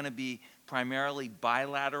 Is it going to be primarily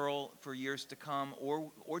bilateral for years to come,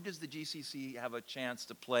 or does the GCC have a chance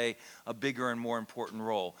to play a bigger and more important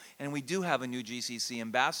role? And we do have a new GCC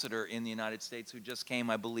ambassador in the United States who just came,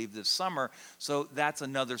 I believe, this summer. So that's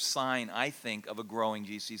another sign, I think, of a growing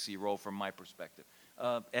GCC role from my perspective.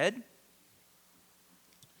 Ed?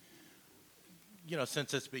 You know,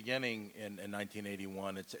 since its beginning in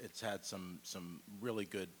 1981, it's had some really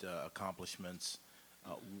good accomplishments,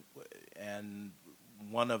 and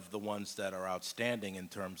one of the ones that are outstanding in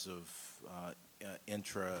terms of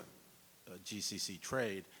intra-GCC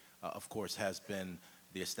trade, of course, has been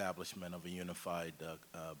the establishment of a unified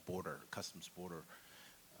customs border.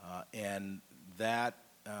 And that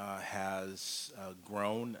has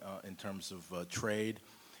grown in terms of trade.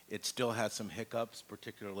 It still has some hiccups,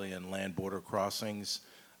 particularly in land border crossings,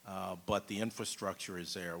 but the infrastructure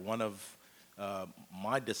is there. One of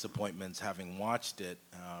my disappointments, having watched it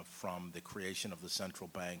from the creation of the central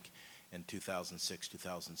bank in 2006,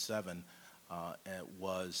 2007,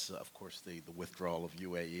 was, of course, the withdrawal of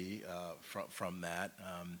UAE from that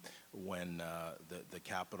when the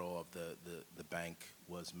capital of the bank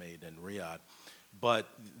was made in Riyadh. But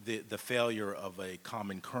the failure of a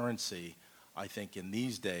common currency, I think, in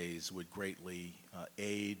these days would greatly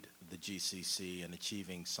aid the GCC in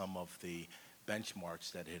achieving some of the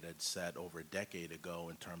benchmarks that it had set over a decade ago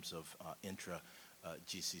in terms of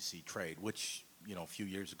intra-GCC trade, which, you know, a few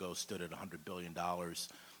years ago stood at $100 billion,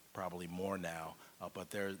 probably more now.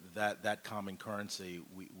 But that common currency,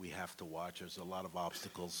 we have to watch. There's a lot of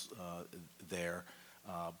obstacles there.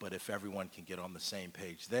 But if everyone can get on the same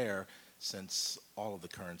page there, since all of the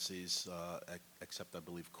currencies, except I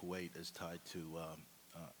believe Kuwait, is tied to,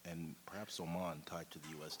 and perhaps Oman, tied to the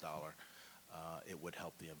U.S. dollar, it would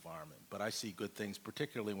help the environment. But I see good things,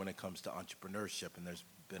 particularly when it comes to entrepreneurship, and there's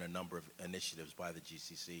been a number of initiatives by the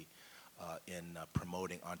GCC in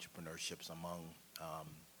promoting entrepreneurships among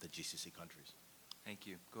the GCC countries. Thank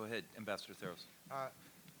you. Go ahead, Ambassador Theros.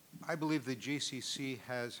 I believe the GCC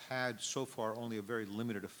has had so far only a very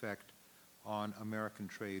limited effect on American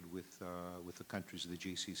trade with the countries of the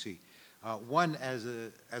GCC. One, as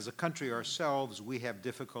a country ourselves, we have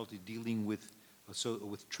difficulty dealing with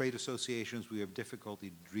trade associations. We have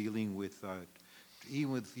difficulty dealing with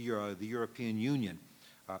even with the European Union.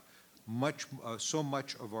 So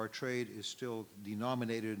much of our trade is still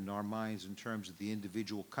denominated in our minds in terms of the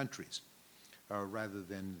individual countries, rather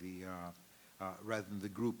than the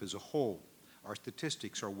group as a whole. Our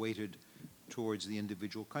statistics are weighted towards the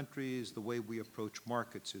individual countries. The way we approach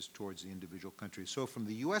markets is towards the individual countries. So from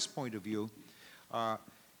the U.S. point of view,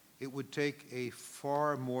 it would take a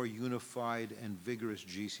far more unified and vigorous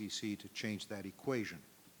GCC to change that equation.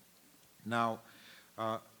 Now,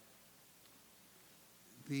 I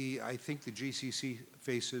think the GCC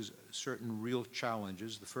faces certain real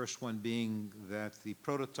challenges, the first one being that the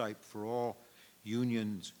prototype for all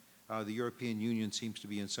unions the European Union seems to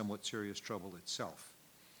be in somewhat serious trouble itself.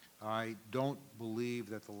 I don't believe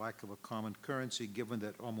that the lack of a common currency, given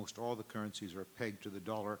that almost all the currencies are pegged to the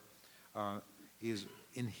dollar,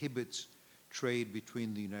 inhibits trade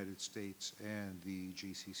between the United States and the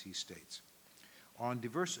GCC states. On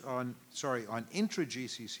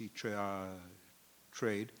intra-GCC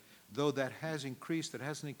trade, though that has increased, it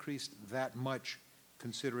hasn't increased that much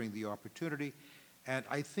considering the opportunity, and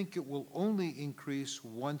I think it will only increase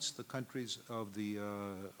once the countries of the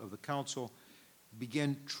Council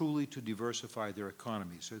begin truly to diversify their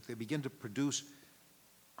economies. So if they begin to produce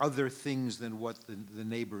other things than what the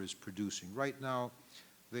neighbor is producing. Right now,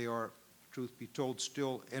 they are, truth be told,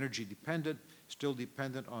 still energy dependent, still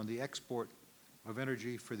dependent on the export of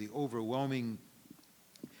energy for the overwhelming,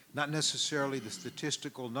 not necessarily the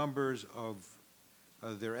statistical numbers of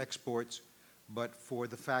their exports, but for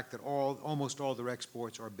the fact that almost all their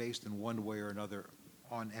exports are based in one way or another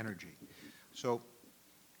on energy. So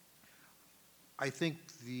I think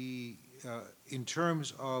in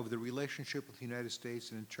terms of the relationship with the United States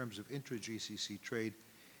and in terms of intra-GCC trade,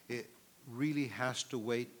 it really has to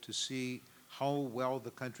wait to see how well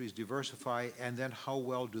the countries diversify and then how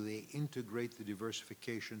well do they integrate the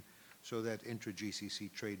diversification so that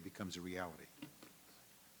intra-GCC trade becomes a reality.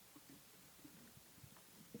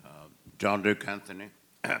 John Duke Anthony.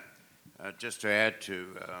 Just to add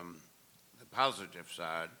to the positive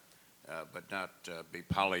side, but not be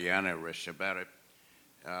Pollyanna-ish about it,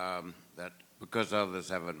 that because others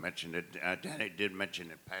haven't mentioned it, Danny did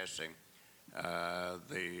mention in passing,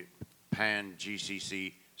 the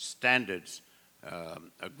Pan-GCC Standards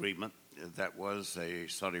Agreement, that was a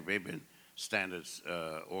Saudi Arabian standards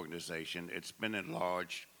organization. It's been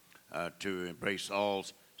enlarged to embrace all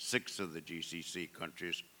 6 of the GCC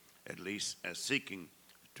countries, at least seeking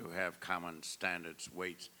to have common standards,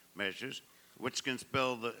 weights, measures, which can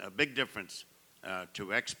spell a big difference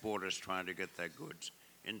to exporters trying to get their goods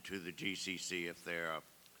into the GCC if there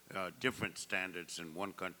are different standards in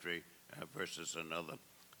one country versus another.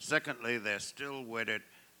 Secondly, they're still wedded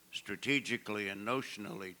strategically and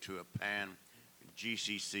notionally to a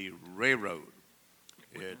pan-GCC railroad.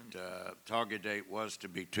 Target date was to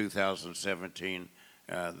be 2017.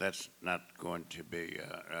 That's not going to be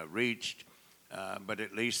reached, but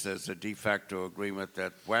at least there's a de facto agreement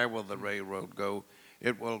that where will the railroad go?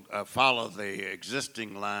 It will follow the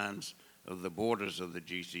existing lines of the borders of the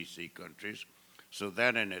GCC countries, so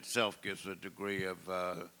that in itself gives a degree of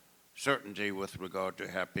certainty with regard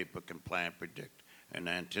to how people can plan, predict, and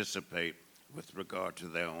anticipate with regard to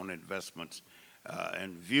their own investments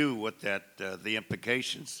and view what the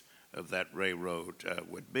implications of that railroad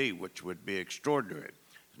would be, which would be extraordinary,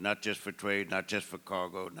 not just for trade, not just for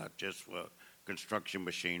cargo, not just for construction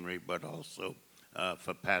machinery, but also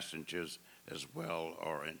for passengers as well,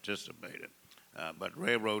 are anticipated. But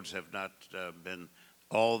railroads have not been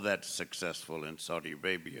all that successful in Saudi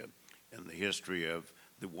Arabia in the history of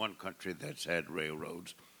the one country that's had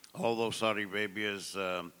railroads, although Saudi Arabia is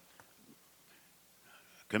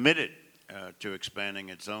committed to expanding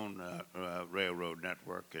its own railroad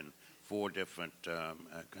network in 4 different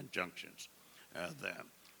conjunctions there.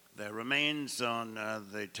 There remains on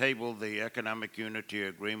the table the Economic Unity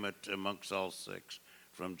Agreement amongst all 6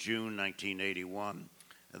 from June 1981.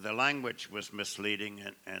 The language was misleading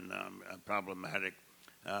and problematic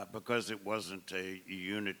because it wasn't a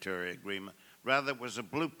unitary agreement. Rather, it was a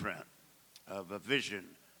blueprint of a vision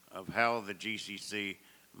of how the GCC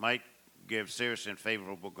might give serious and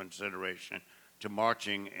favorable consideration to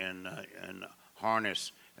marching in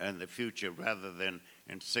harness in the future rather than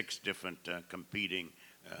in 6 different competing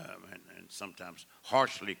and sometimes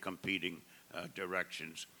harshly competing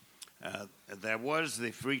directions. There was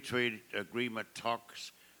the free trade agreement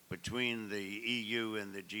talks between the EU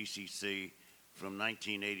and the GCC from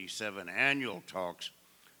 1987, annual talks,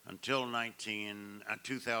 until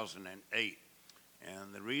 2008.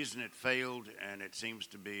 And the reason it failed, and it seems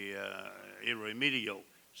to be irremediable,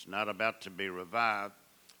 it's not about to be revived,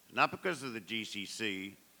 not because of the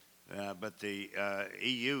GCC, but the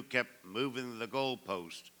EU kept moving the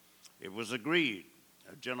goalpost. It was agreed,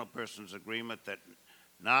 a gentleperson's agreement, that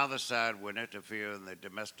neither side would interfere in the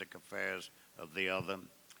domestic affairs of the other,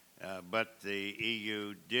 but the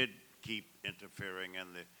EU did keep interfering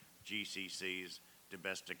in the GCC's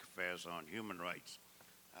domestic affairs on human rights.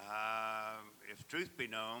 If truth be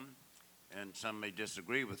known, and some may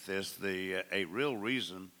disagree with this, a real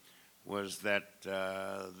reason was that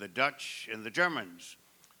the Dutch and the Germans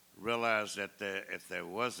realized that if there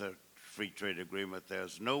was a free trade agreement,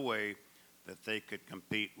 there's no way that they could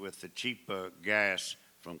compete with the cheaper gas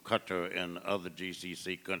from Qatar and other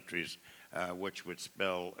GCC countries, which would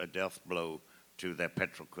spell a death blow to their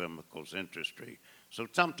petrochemicals industry. So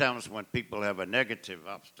sometimes when people have a negative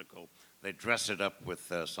obstacle, they dress it up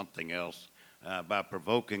with something else by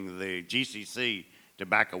provoking the GCC to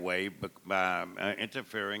back away by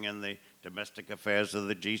interfering in the domestic affairs of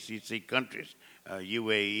the GCC countries,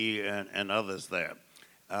 UAE and others there.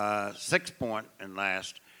 Sixth point and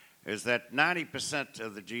last is that 90%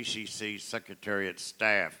 of the GCC Secretariat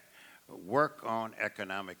staff work on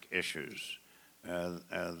economic issues.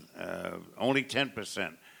 Only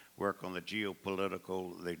 10% work on the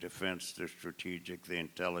geopolitical, the defense, the strategic, the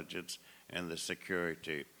intelligence, and the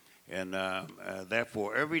security. And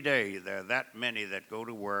therefore, every day there are that many that go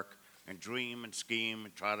to work and dream and scheme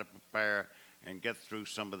and try to prepare and get through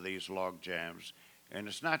some of these log jams. And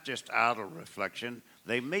it's not just idle reflection.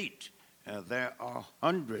 They meet. There are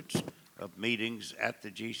hundreds of meetings at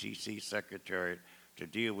the GCC Secretariat to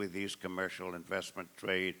deal with these commercial investment,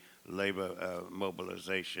 trade, labor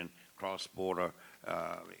mobilization, cross-border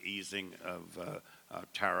easing of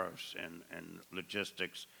tariffs and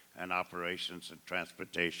logistics and operations and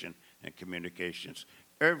transportation and communications.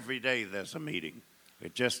 Every day there's a meeting.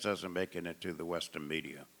 It just doesn't make it into the Western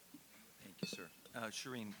media. Thank you, sir.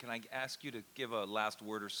 Shireen, can I ask you to give a last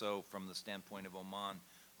word or so from the standpoint of Oman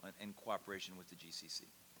in cooperation with the GCC?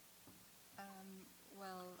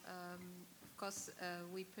 Of course,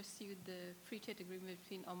 we pursued the free trade agreement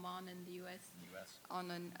between Oman and the U.S.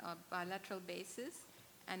 on a bilateral basis,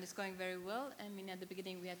 and it's going very well. I mean, at the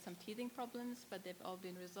beginning we had some teething problems, but they've all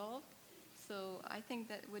been resolved. So I think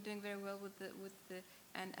that we're doing very well with the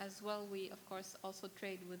and as well we of course also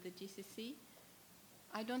trade with the GCC.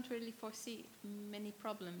 I don't really foresee many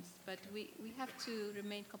problems, but we have to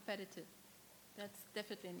remain competitive. That's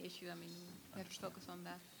definitely an issue. I mean, we have to focus on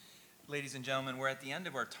that. Ladies and gentlemen, we're at the end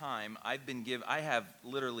of our time. I have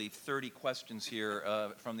literally 30 questions here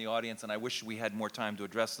from the audience, and I wish we had more time to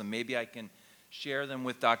address them. Maybe I can share them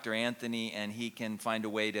with Dr. Anthony, and he can find a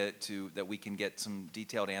way that we can get some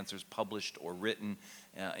detailed answers published or written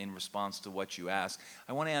in response to what you ask.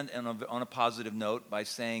 I want to end on a positive note by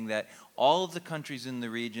saying that all of the countries in the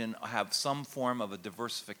region have some form of a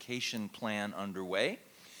diversification plan underway.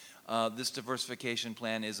 This diversification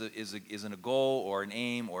plan is a goal or an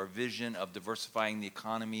aim or a vision of diversifying the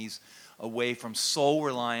economies away from sole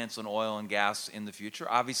reliance on oil and gas in the future.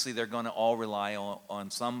 Obviously, they're going to all rely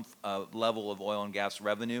on some level of oil and gas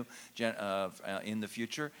revenue in the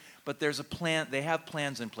future. But there's a plan. They have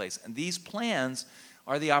plans in place, and these plans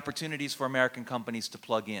are the opportunities for American companies to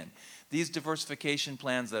plug in. These diversification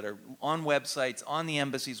plans that are on websites, on the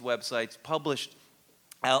embassy's websites, published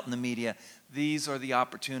out in the media, these are the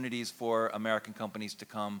opportunities for American companies to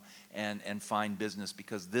come and find business,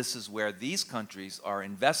 because this is where these countries are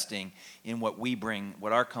investing in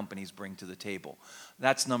what our companies bring to the table.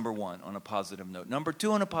 That's number one on a positive note. Number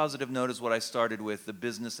two on a positive note is what I started with, the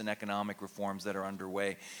business and economic reforms that are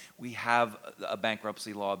underway. We have a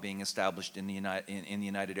bankruptcy law being established in the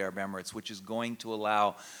United Arab Emirates, which is going to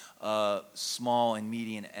allow small and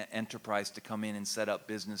medium enterprise to come in and set up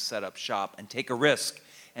business, set up shop, and take a risk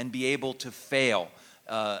and be able to fail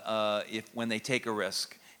when they take a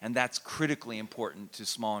risk. And that's critically important to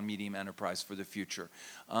small and medium enterprise for the future.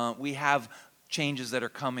 We have changes that are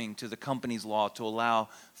coming to the companies law to allow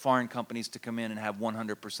foreign companies to come in and have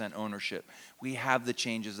 100% ownership. We have the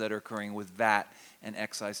changes that are occurring with VAT and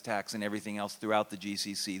excise tax and everything else throughout the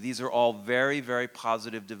GCC. These are all very, very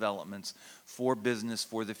positive developments for business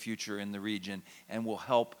for the future in the region, and will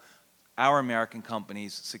help our American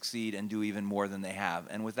companies succeed and do even more than they have.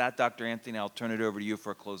 And with that, Dr. Anthony, I'll turn it over to you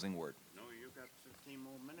for a closing word. No, you've got 15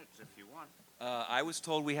 more minutes if you want. I was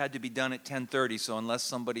told we had to be done at 10:30, so unless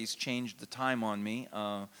somebody's changed the time on me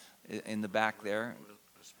in the back there. We'll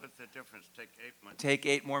split the difference, take 8 minutes. Take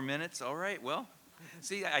 8 more minutes? All right, well,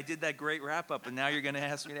 see, I did that great wrap-up, and now you're going to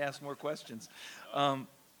ask me to ask more questions.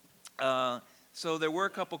 So there were a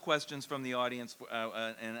couple questions from the audience,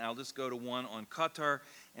 and I'll just go to one on Qatar,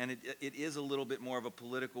 and it is a little bit more of a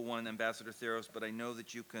political one, Ambassador Theros, but I know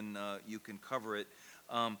that you can cover it.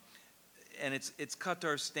 And it's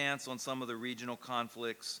Qatar's stance on some of the regional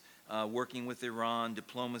conflicts, working with Iran,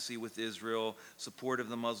 diplomacy with Israel, support of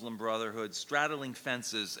the Muslim Brotherhood, straddling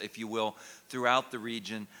fences, if you will, throughout the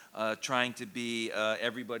region, trying to be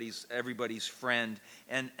everybody's friend.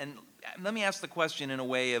 And let me ask the question in a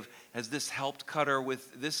way of, has this helped Qatar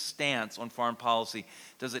with this stance on foreign policy?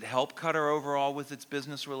 Does it help Qatar overall with its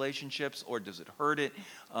business relationships, or does it hurt it?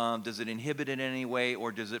 Does it inhibit it in any way,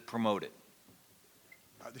 or does it promote it?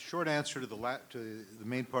 The short answer to the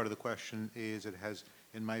main part of the question is it has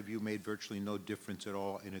in my view, made virtually no difference at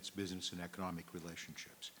all in its business and economic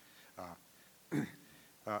relationships.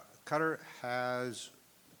 Qatar has,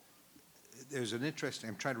 there's an interesting,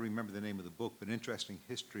 I'm trying to remember the name of the book, but an interesting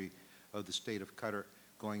history of the state of Qatar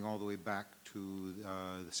going all the way back to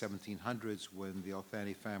the 1700s when the Al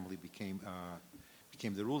Thani family became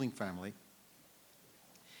the ruling family.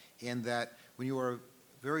 And that when you are a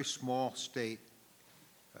very small state,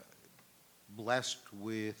 blessed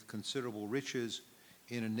with considerable riches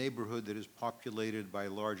in a neighborhood that is populated by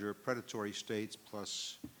larger predatory states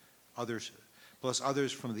plus others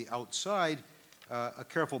from the outside, a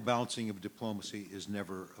careful balancing of diplomacy is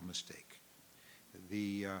never a mistake.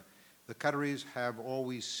 The Qataris have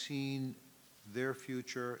always seen their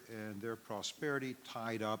future and their prosperity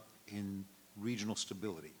tied up in regional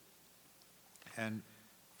stability. And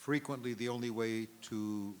frequently, the only way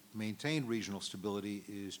to maintain regional stability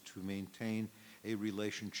is to maintain a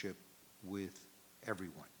relationship with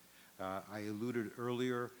everyone. I alluded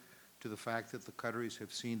earlier to the fact that the Qataris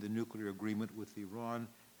have seen the nuclear agreement with Iran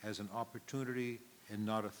as an opportunity and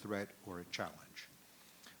not a threat or a challenge.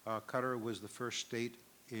 Qatar was the first state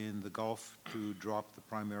in the Gulf to drop the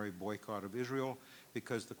primary boycott of Israel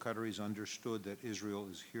because the Qataris understood that Israel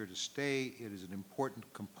is here to stay. It is an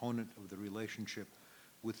important component of the relationship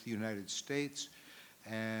with the United States,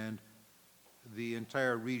 and the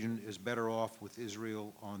entire region is better off with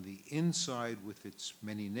Israel on the inside with its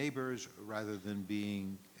many neighbors rather than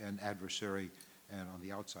being an adversary and on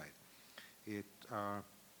the outside. The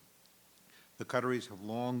Qataris have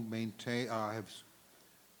long maintained, are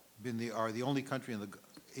the only country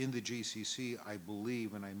in the GCC, I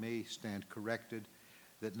believe, and I may stand corrected,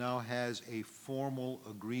 that now has a formal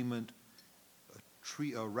agreement,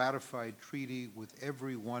 a ratified treaty with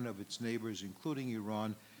every one of its neighbors, including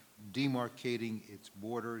Iran, demarcating its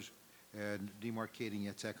borders and demarcating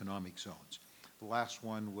its economic zones. The last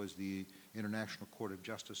one was the International Court of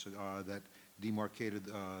Justice that demarcated,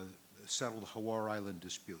 settled the Hawar Island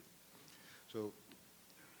dispute. So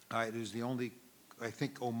it is the only, I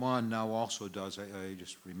think Oman now also does, I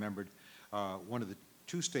just remembered, one of the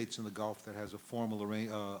two states in the Gulf that has a formal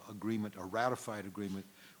agreement, a ratified agreement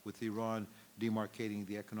with Iran demarcating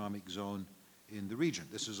the economic zone in the region.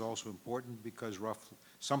 This is also important because roughly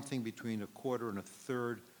something between a quarter and a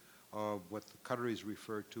third of what the Qataris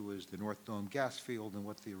refer to as the North Dome gas field and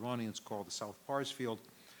what the Iranians call the South Pars field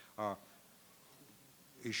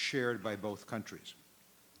is shared by both countries.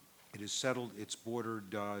 It has settled its border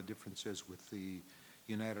differences with the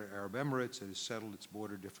United Arab Emirates. It has settled its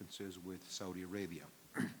border differences with Saudi Arabia.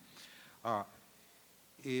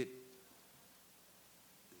 It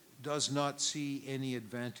does not see any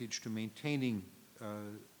advantage to maintaining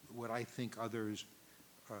what I think others,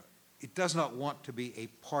 it does not want to be a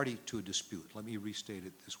party to a dispute. Let me restate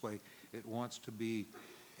it this way. It wants to be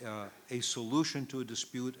a solution to a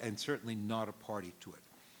dispute and certainly not a party to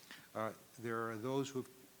it. There are those who have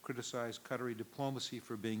criticized Qatari diplomacy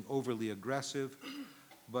for being overly aggressive,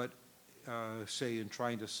 but say in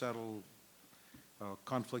trying to settle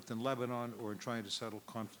conflict in Lebanon or in trying to settle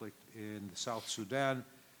conflict in the South Sudan,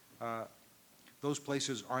 those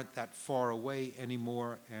places aren't that far away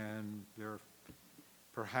anymore, and there are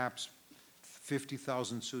perhaps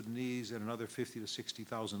 50,000 Sudanese and another 50 to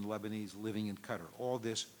 60,000 Lebanese living in Qatar. All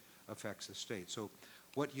this affects the state. So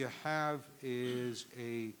what you have is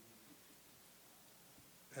a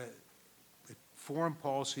foreign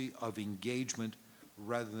policy of engagement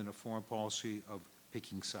rather than a foreign policy of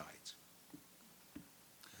picking sides.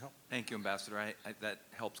 Thank you, Ambassador. That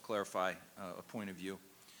helps clarify a point of view.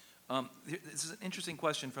 This is an interesting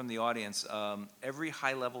question from the audience. Every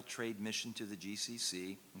high-level trade mission to the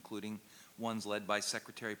GCC, including ones led by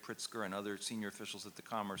Secretary Pritzker and other senior officials at the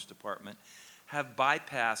Commerce Department, have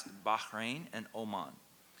bypassed Bahrain and Oman.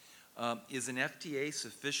 Is an FTA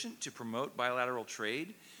sufficient to promote bilateral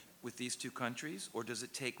trade with these two countries, or does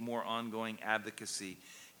it take more ongoing advocacy?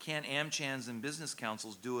 Can AmChams and business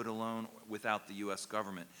councils do it alone without the U.S.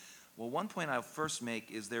 government? Well, one point I'll first make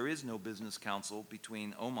is there is no business council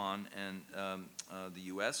between Oman and the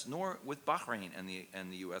U.S., nor with Bahrain and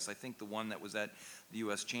the U.S. I think the one that was at the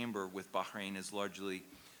U.S. Chamber with Bahrain is largely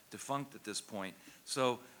defunct at this point.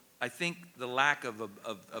 So I think the lack of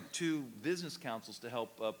two business councils to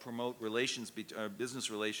help promote relations, business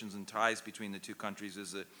relations and ties between the two countries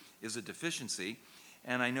is a deficiency.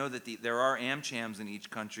 And I know that there are AmChams in each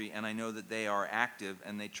country, and I know that they are active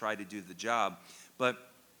and they try to do the job. But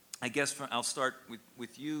I guess I'll start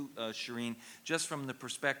with you, Shireen, just from the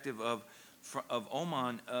perspective of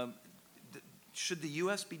Oman. Should the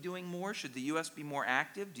U.S. be doing more? Should the U.S. be more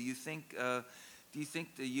active? Do you think Do you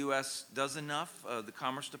think the U.S. does enough, the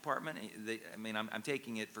Commerce Department? I'm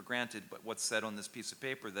taking it for granted, but what's said on this piece of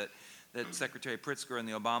paper, that Secretary Pritzker and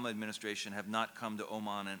the Obama administration have not come to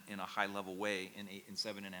Oman in a high-level way in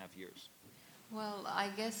 7.5 years. Well, I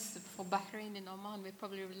guess for Bahrain and Oman, we're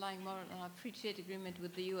probably relying more on our free trade agreement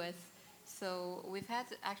with the U.S. So we've had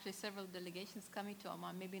actually several delegations coming to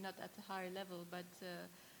Oman, maybe not at a higher level, but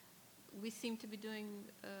we seem to be doing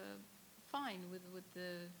fine with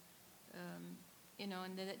the,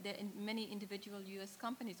 and there are many individual U.S.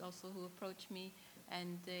 companies also who approach me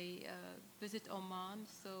and they visit Oman.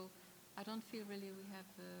 So I don't feel really we have,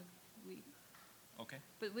 Okay.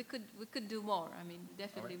 but we could do more. I mean,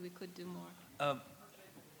 definitely we could do more.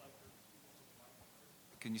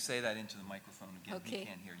 Can you say that into the microphone again? Okay. We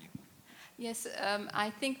can't hear you. Yes,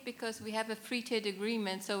 I think because we have a free trade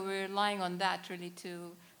agreement, so we're relying on that really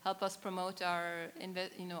to help us promote our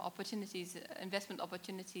opportunities, investment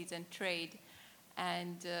opportunities and trade.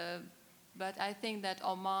 And but I think that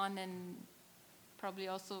Oman and probably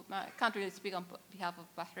also, I can't really speak on behalf of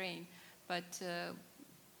Bahrain, but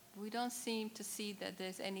we don't seem to see that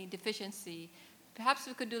there's any deficiency. Perhaps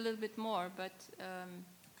we could do a little bit more, but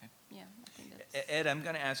yeah, I think that's... Ed, I'm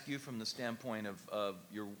going to ask you from the standpoint of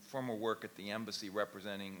your former work at the embassy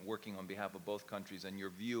working on behalf of both countries, and your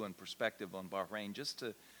view and perspective on Bahrain, just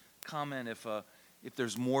to comment if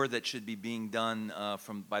there's more that should be being done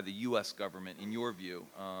by the U.S. government, in your view,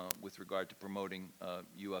 with regard to promoting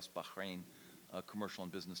U.S.-Bahrain commercial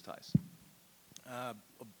and business ties.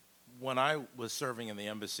 When I was serving in the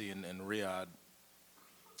embassy in Riyadh,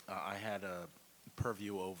 I had a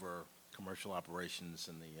purview over commercial operations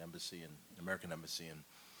in the embassy, and American embassy in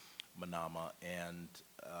Manama, and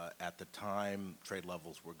at the time trade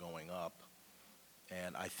levels were going up,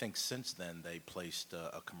 and I think since then they placed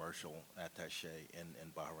a commercial attaché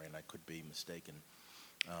in Bahrain. I could be mistaken,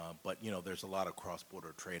 but there's a lot of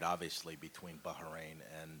cross-border trade obviously between Bahrain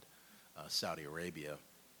and Saudi Arabia,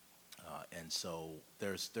 and so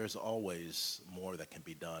there's always more that can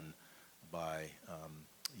be done by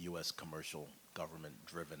U.S. commercial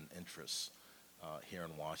government-driven interests here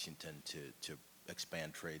in Washington to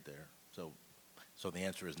expand trade there. So the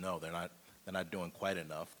answer is no. They're not doing quite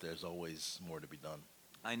enough. There's always more to be done.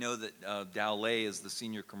 I know that Dao Lei is the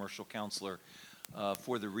senior commercial counselor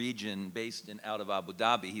for the region based out of Abu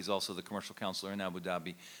Dhabi. He's also the commercial counselor in Abu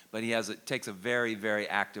Dhabi. But he takes a very, very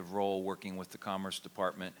active role working with the Commerce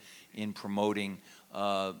Department in promoting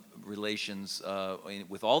relations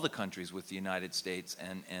with all the countries with the United States,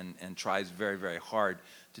 and tries very, very hard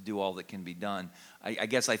to do all that can be done. I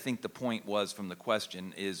guess I think the point was from the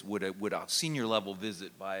question is, would a senior level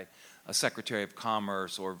visit by a Secretary of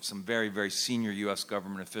Commerce or some very, very senior U.S.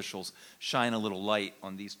 government officials shine a little light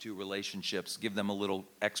on these two relationships, give them a little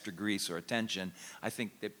extra grease or attention? I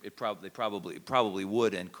think they probably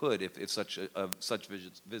would and could if such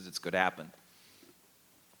visits could happen.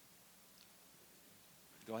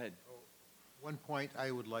 Go ahead. One point I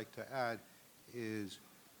would like to add is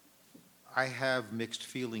I have mixed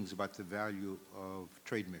feelings about the value of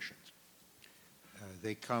trade missions.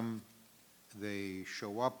 They come, they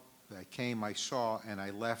show up, I came, I saw, and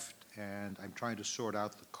I left, and I'm trying to sort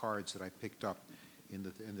out the cards that I picked up in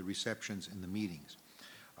the receptions and the meetings.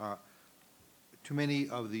 Too many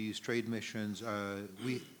of these trade missions,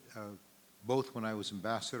 both when I was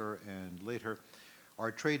ambassador and later, our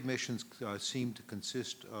trade missions seem to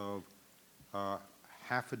consist of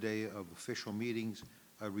half a day of official meetings,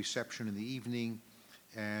 a reception in the evening,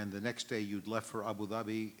 and the next day you'd left for Abu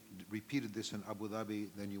Dhabi, repeated this in Abu Dhabi,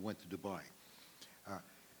 then you went to Dubai.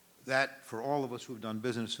 That, for all of us who've done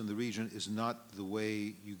business in the region, is not the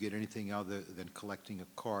way you get anything other than collecting a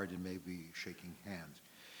card and maybe shaking hands.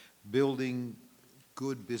 Building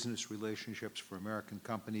good business relationships for American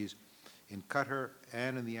companies in Qatar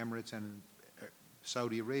and in the Emirates and in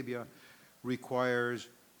Saudi Arabia requires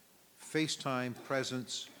face-time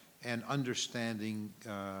presence and understanding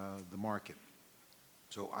the market.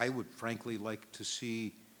 So I would frankly like to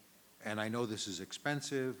see, and I know this is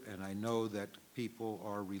expensive, and I know that people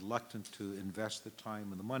are reluctant to invest the time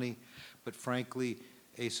and the money, but frankly,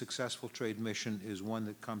 a successful trade mission is one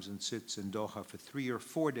that comes and sits in Doha for 3 or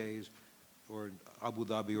 4 days, or Abu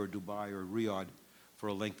Dhabi or Dubai or Riyadh for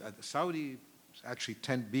a length. Saudi actually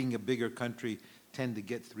being a bigger country, tend to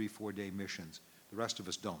get 3-4 day missions. The rest of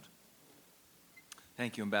us don't.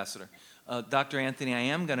 Thank you, Ambassador. Dr. Anthony, I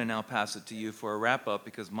am going to now pass it to you for a wrap-up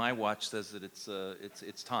because my watch says that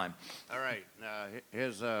it's time. All right.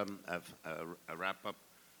 Here's a wrap-up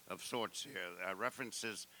of sorts here.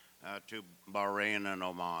 References to Bahrain and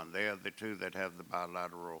Oman. They are the two that have the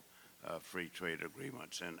bilateral free trade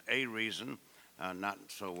agreements. And a reason not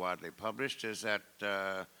so widely published, is that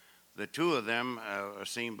the two of them are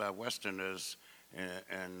seen by Westerners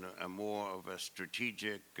in a more of a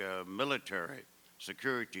strategic military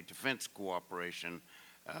security defense cooperation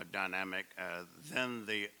dynamic than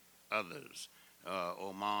the others.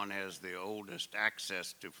 Oman has the oldest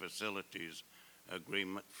access to facilities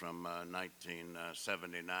agreement from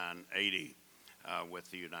 1979-80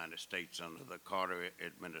 with the United States under the Carter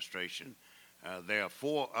administration. There are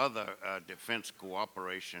 4 other defense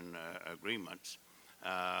cooperation agreements.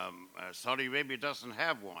 Saudi Arabia doesn't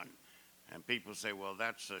have one. And people say, well,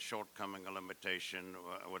 that's a shortcoming, a limitation,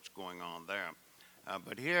 what's going on there.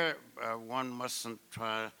 But here, one mustn't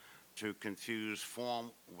try to confuse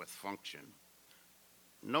form with function.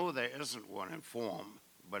 No, there isn't one in form,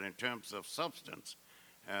 but in terms of substance,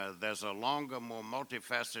 there's a longer, more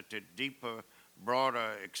multifaceted, deeper,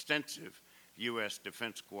 broader, extensive U.S.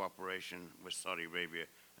 defense cooperation with Saudi Arabia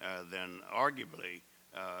than arguably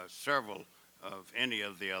several of any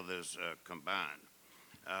of the others combined.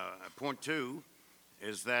 Point 2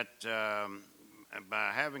 is that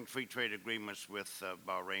by having free trade agreements with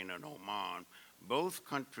Bahrain and Oman, both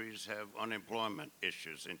countries have unemployment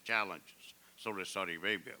issues and challenges. So does Saudi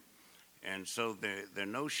Arabia. And so the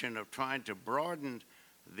notion of trying to broaden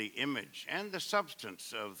the image and the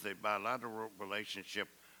substance of the bilateral relationship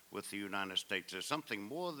with the United States is something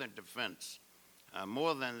more than defense,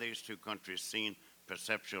 more than these two countries seen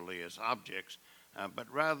perceptually as objects, but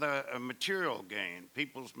rather a material gain,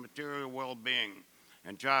 people's material well-being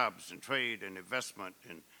and jobs and trade and investment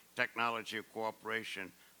and technology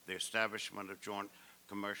cooperation, the establishment of joint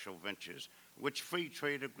commercial ventures, which free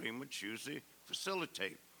trade agreements usually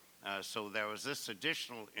facilitate. So there was this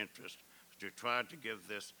additional interest to try to give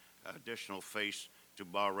this additional face to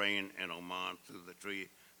Bahrain and Oman through the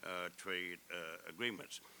trade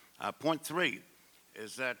agreements. Point 3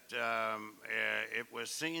 is that it was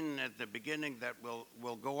seen at the beginning that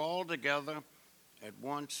we'll go all together at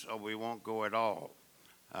once or we won't go at all.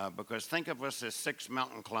 Because think of us as 6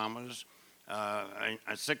 mountain climbers.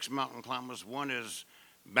 6 mountain climbers, one is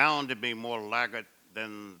bound to be more laggard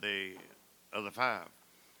than the other 5.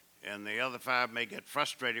 And the other 5 may get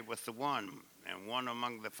frustrated with the one. And one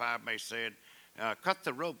among the 5 may say, cut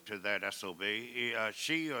the rope to that SOB.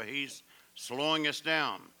 She or he's slowing us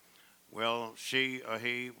down. Well, she or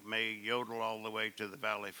he may yodel all the way to the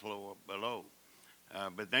valley floor below.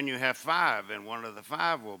 But then you have 5, and one of the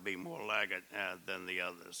 5 will be more laggard than the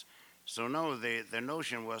others. So no, the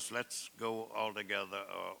notion was let's go all together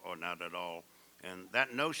or not at all. And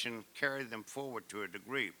that notion carried them forward to a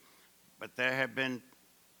degree. But there have been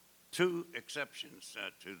 2 exceptions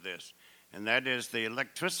to this, and that is the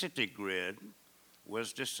electricity grid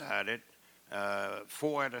was decided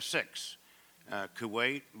 4 out of 6.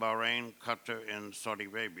 Kuwait, Bahrain, Qatar, and Saudi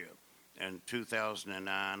Arabia. In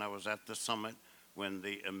 2009, I was at the summit when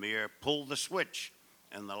the emir pulled the switch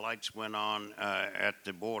and the lights went on at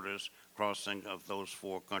the borders crossing of those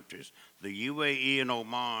 4 countries. The UAE and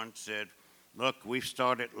Oman said, look, we've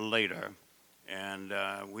started later and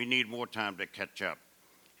we need more time to catch up.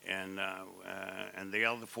 And the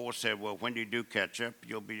other 4 said, well, when you do catch up,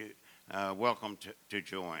 you'll be welcome to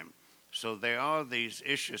join. So there are these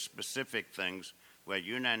issue-specific things where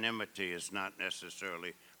unanimity is not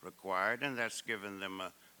necessarily required, and that's given them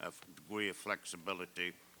a degree of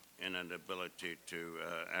flexibility and an ability to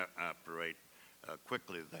operate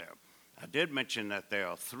quickly there. I did mention that there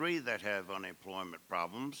are 3 that have unemployment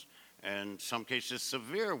problems, and in some cases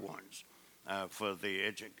severe ones for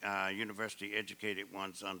the university-educated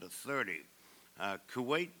ones under 30.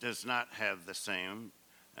 Kuwait does not have the same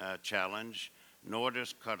challenge, nor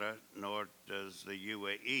does Qatar, nor does the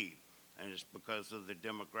UAE. And it's because of the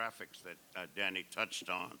demographics that Danny touched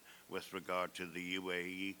on with regard to the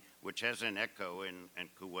UAE, which has an echo in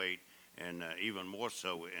Kuwait and even more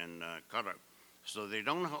so in Qatar. So they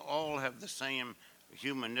don't all have the same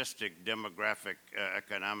humanistic, demographic,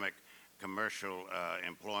 economic, commercial,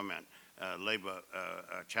 employment, labor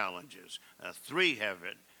challenges. 3 have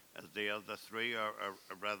it. The other 3 are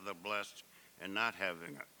rather blessed in not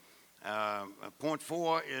having it. Point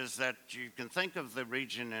 4 is that you can think of the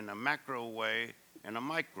region in a macro way and a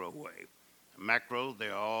micro way. Macro,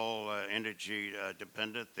 they're all energy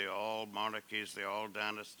dependent, they're all monarchies, they're all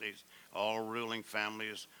dynasties, all ruling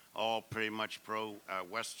families, all pretty much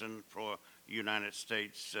pro-Western, pro-United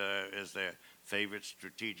States as their favorite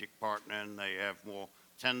strategic partner, and they have more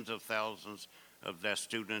tens of thousands of their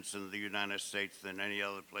students in the United States than any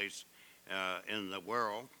other place in the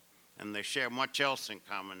world. And they share much else in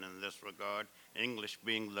common in this regard, English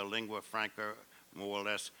being the lingua franca, more or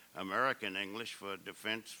less American English for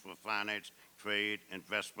defense, for finance, trade,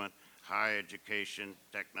 investment, higher education,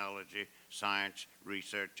 technology, science,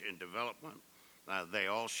 research, and development. They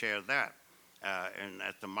all share that, and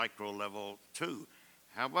at the micro level too.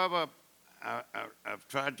 However, I've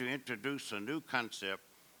tried to introduce a new concept.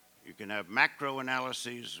 You can have macro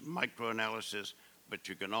analyses, micro analysis, but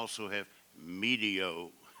you can also have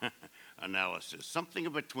medio analysis, something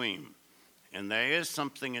in between. And there is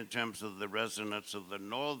something in terms of the resonance of the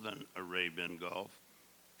northern Arabian Gulf,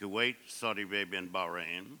 Kuwait, Saudi Arabia, and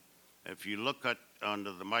Bahrain. If you look at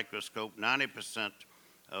under the microscope, 90%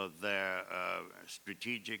 of their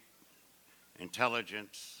strategic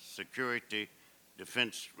intelligence, security,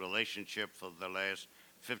 defense relationship for the last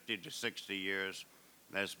 50 to 60 years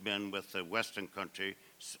has been with the Western country,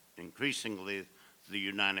 increasingly the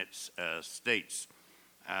United States.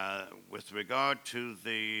 With regard to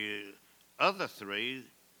the other three,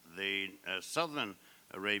 the southern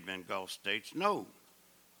Arabian Gulf states, no.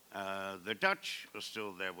 The Dutch are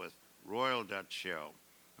still there with Royal Dutch Shell,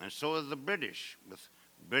 and so are the British with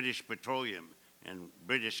British Petroleum and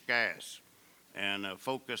British Gas, and a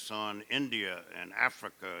focus on India and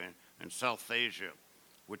Africa and South Asia,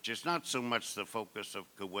 which is not so much the focus of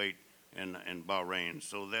Kuwait and Bahrain.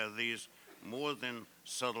 So there are these more than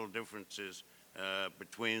subtle differences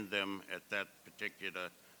between them at that particular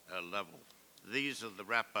level. These are the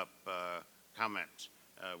wrap-up comments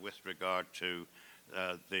with regard to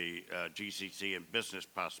the GCC and business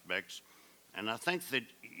prospects. And I think that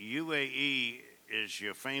UAE is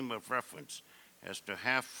your frame of reference as to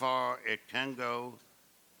how far it can go,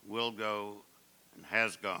 will go, and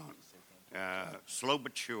has gone. Slow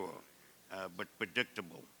but sure, but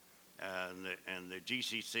predictable. And the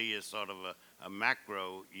GCC is sort of a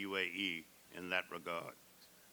macro UAE in that regard.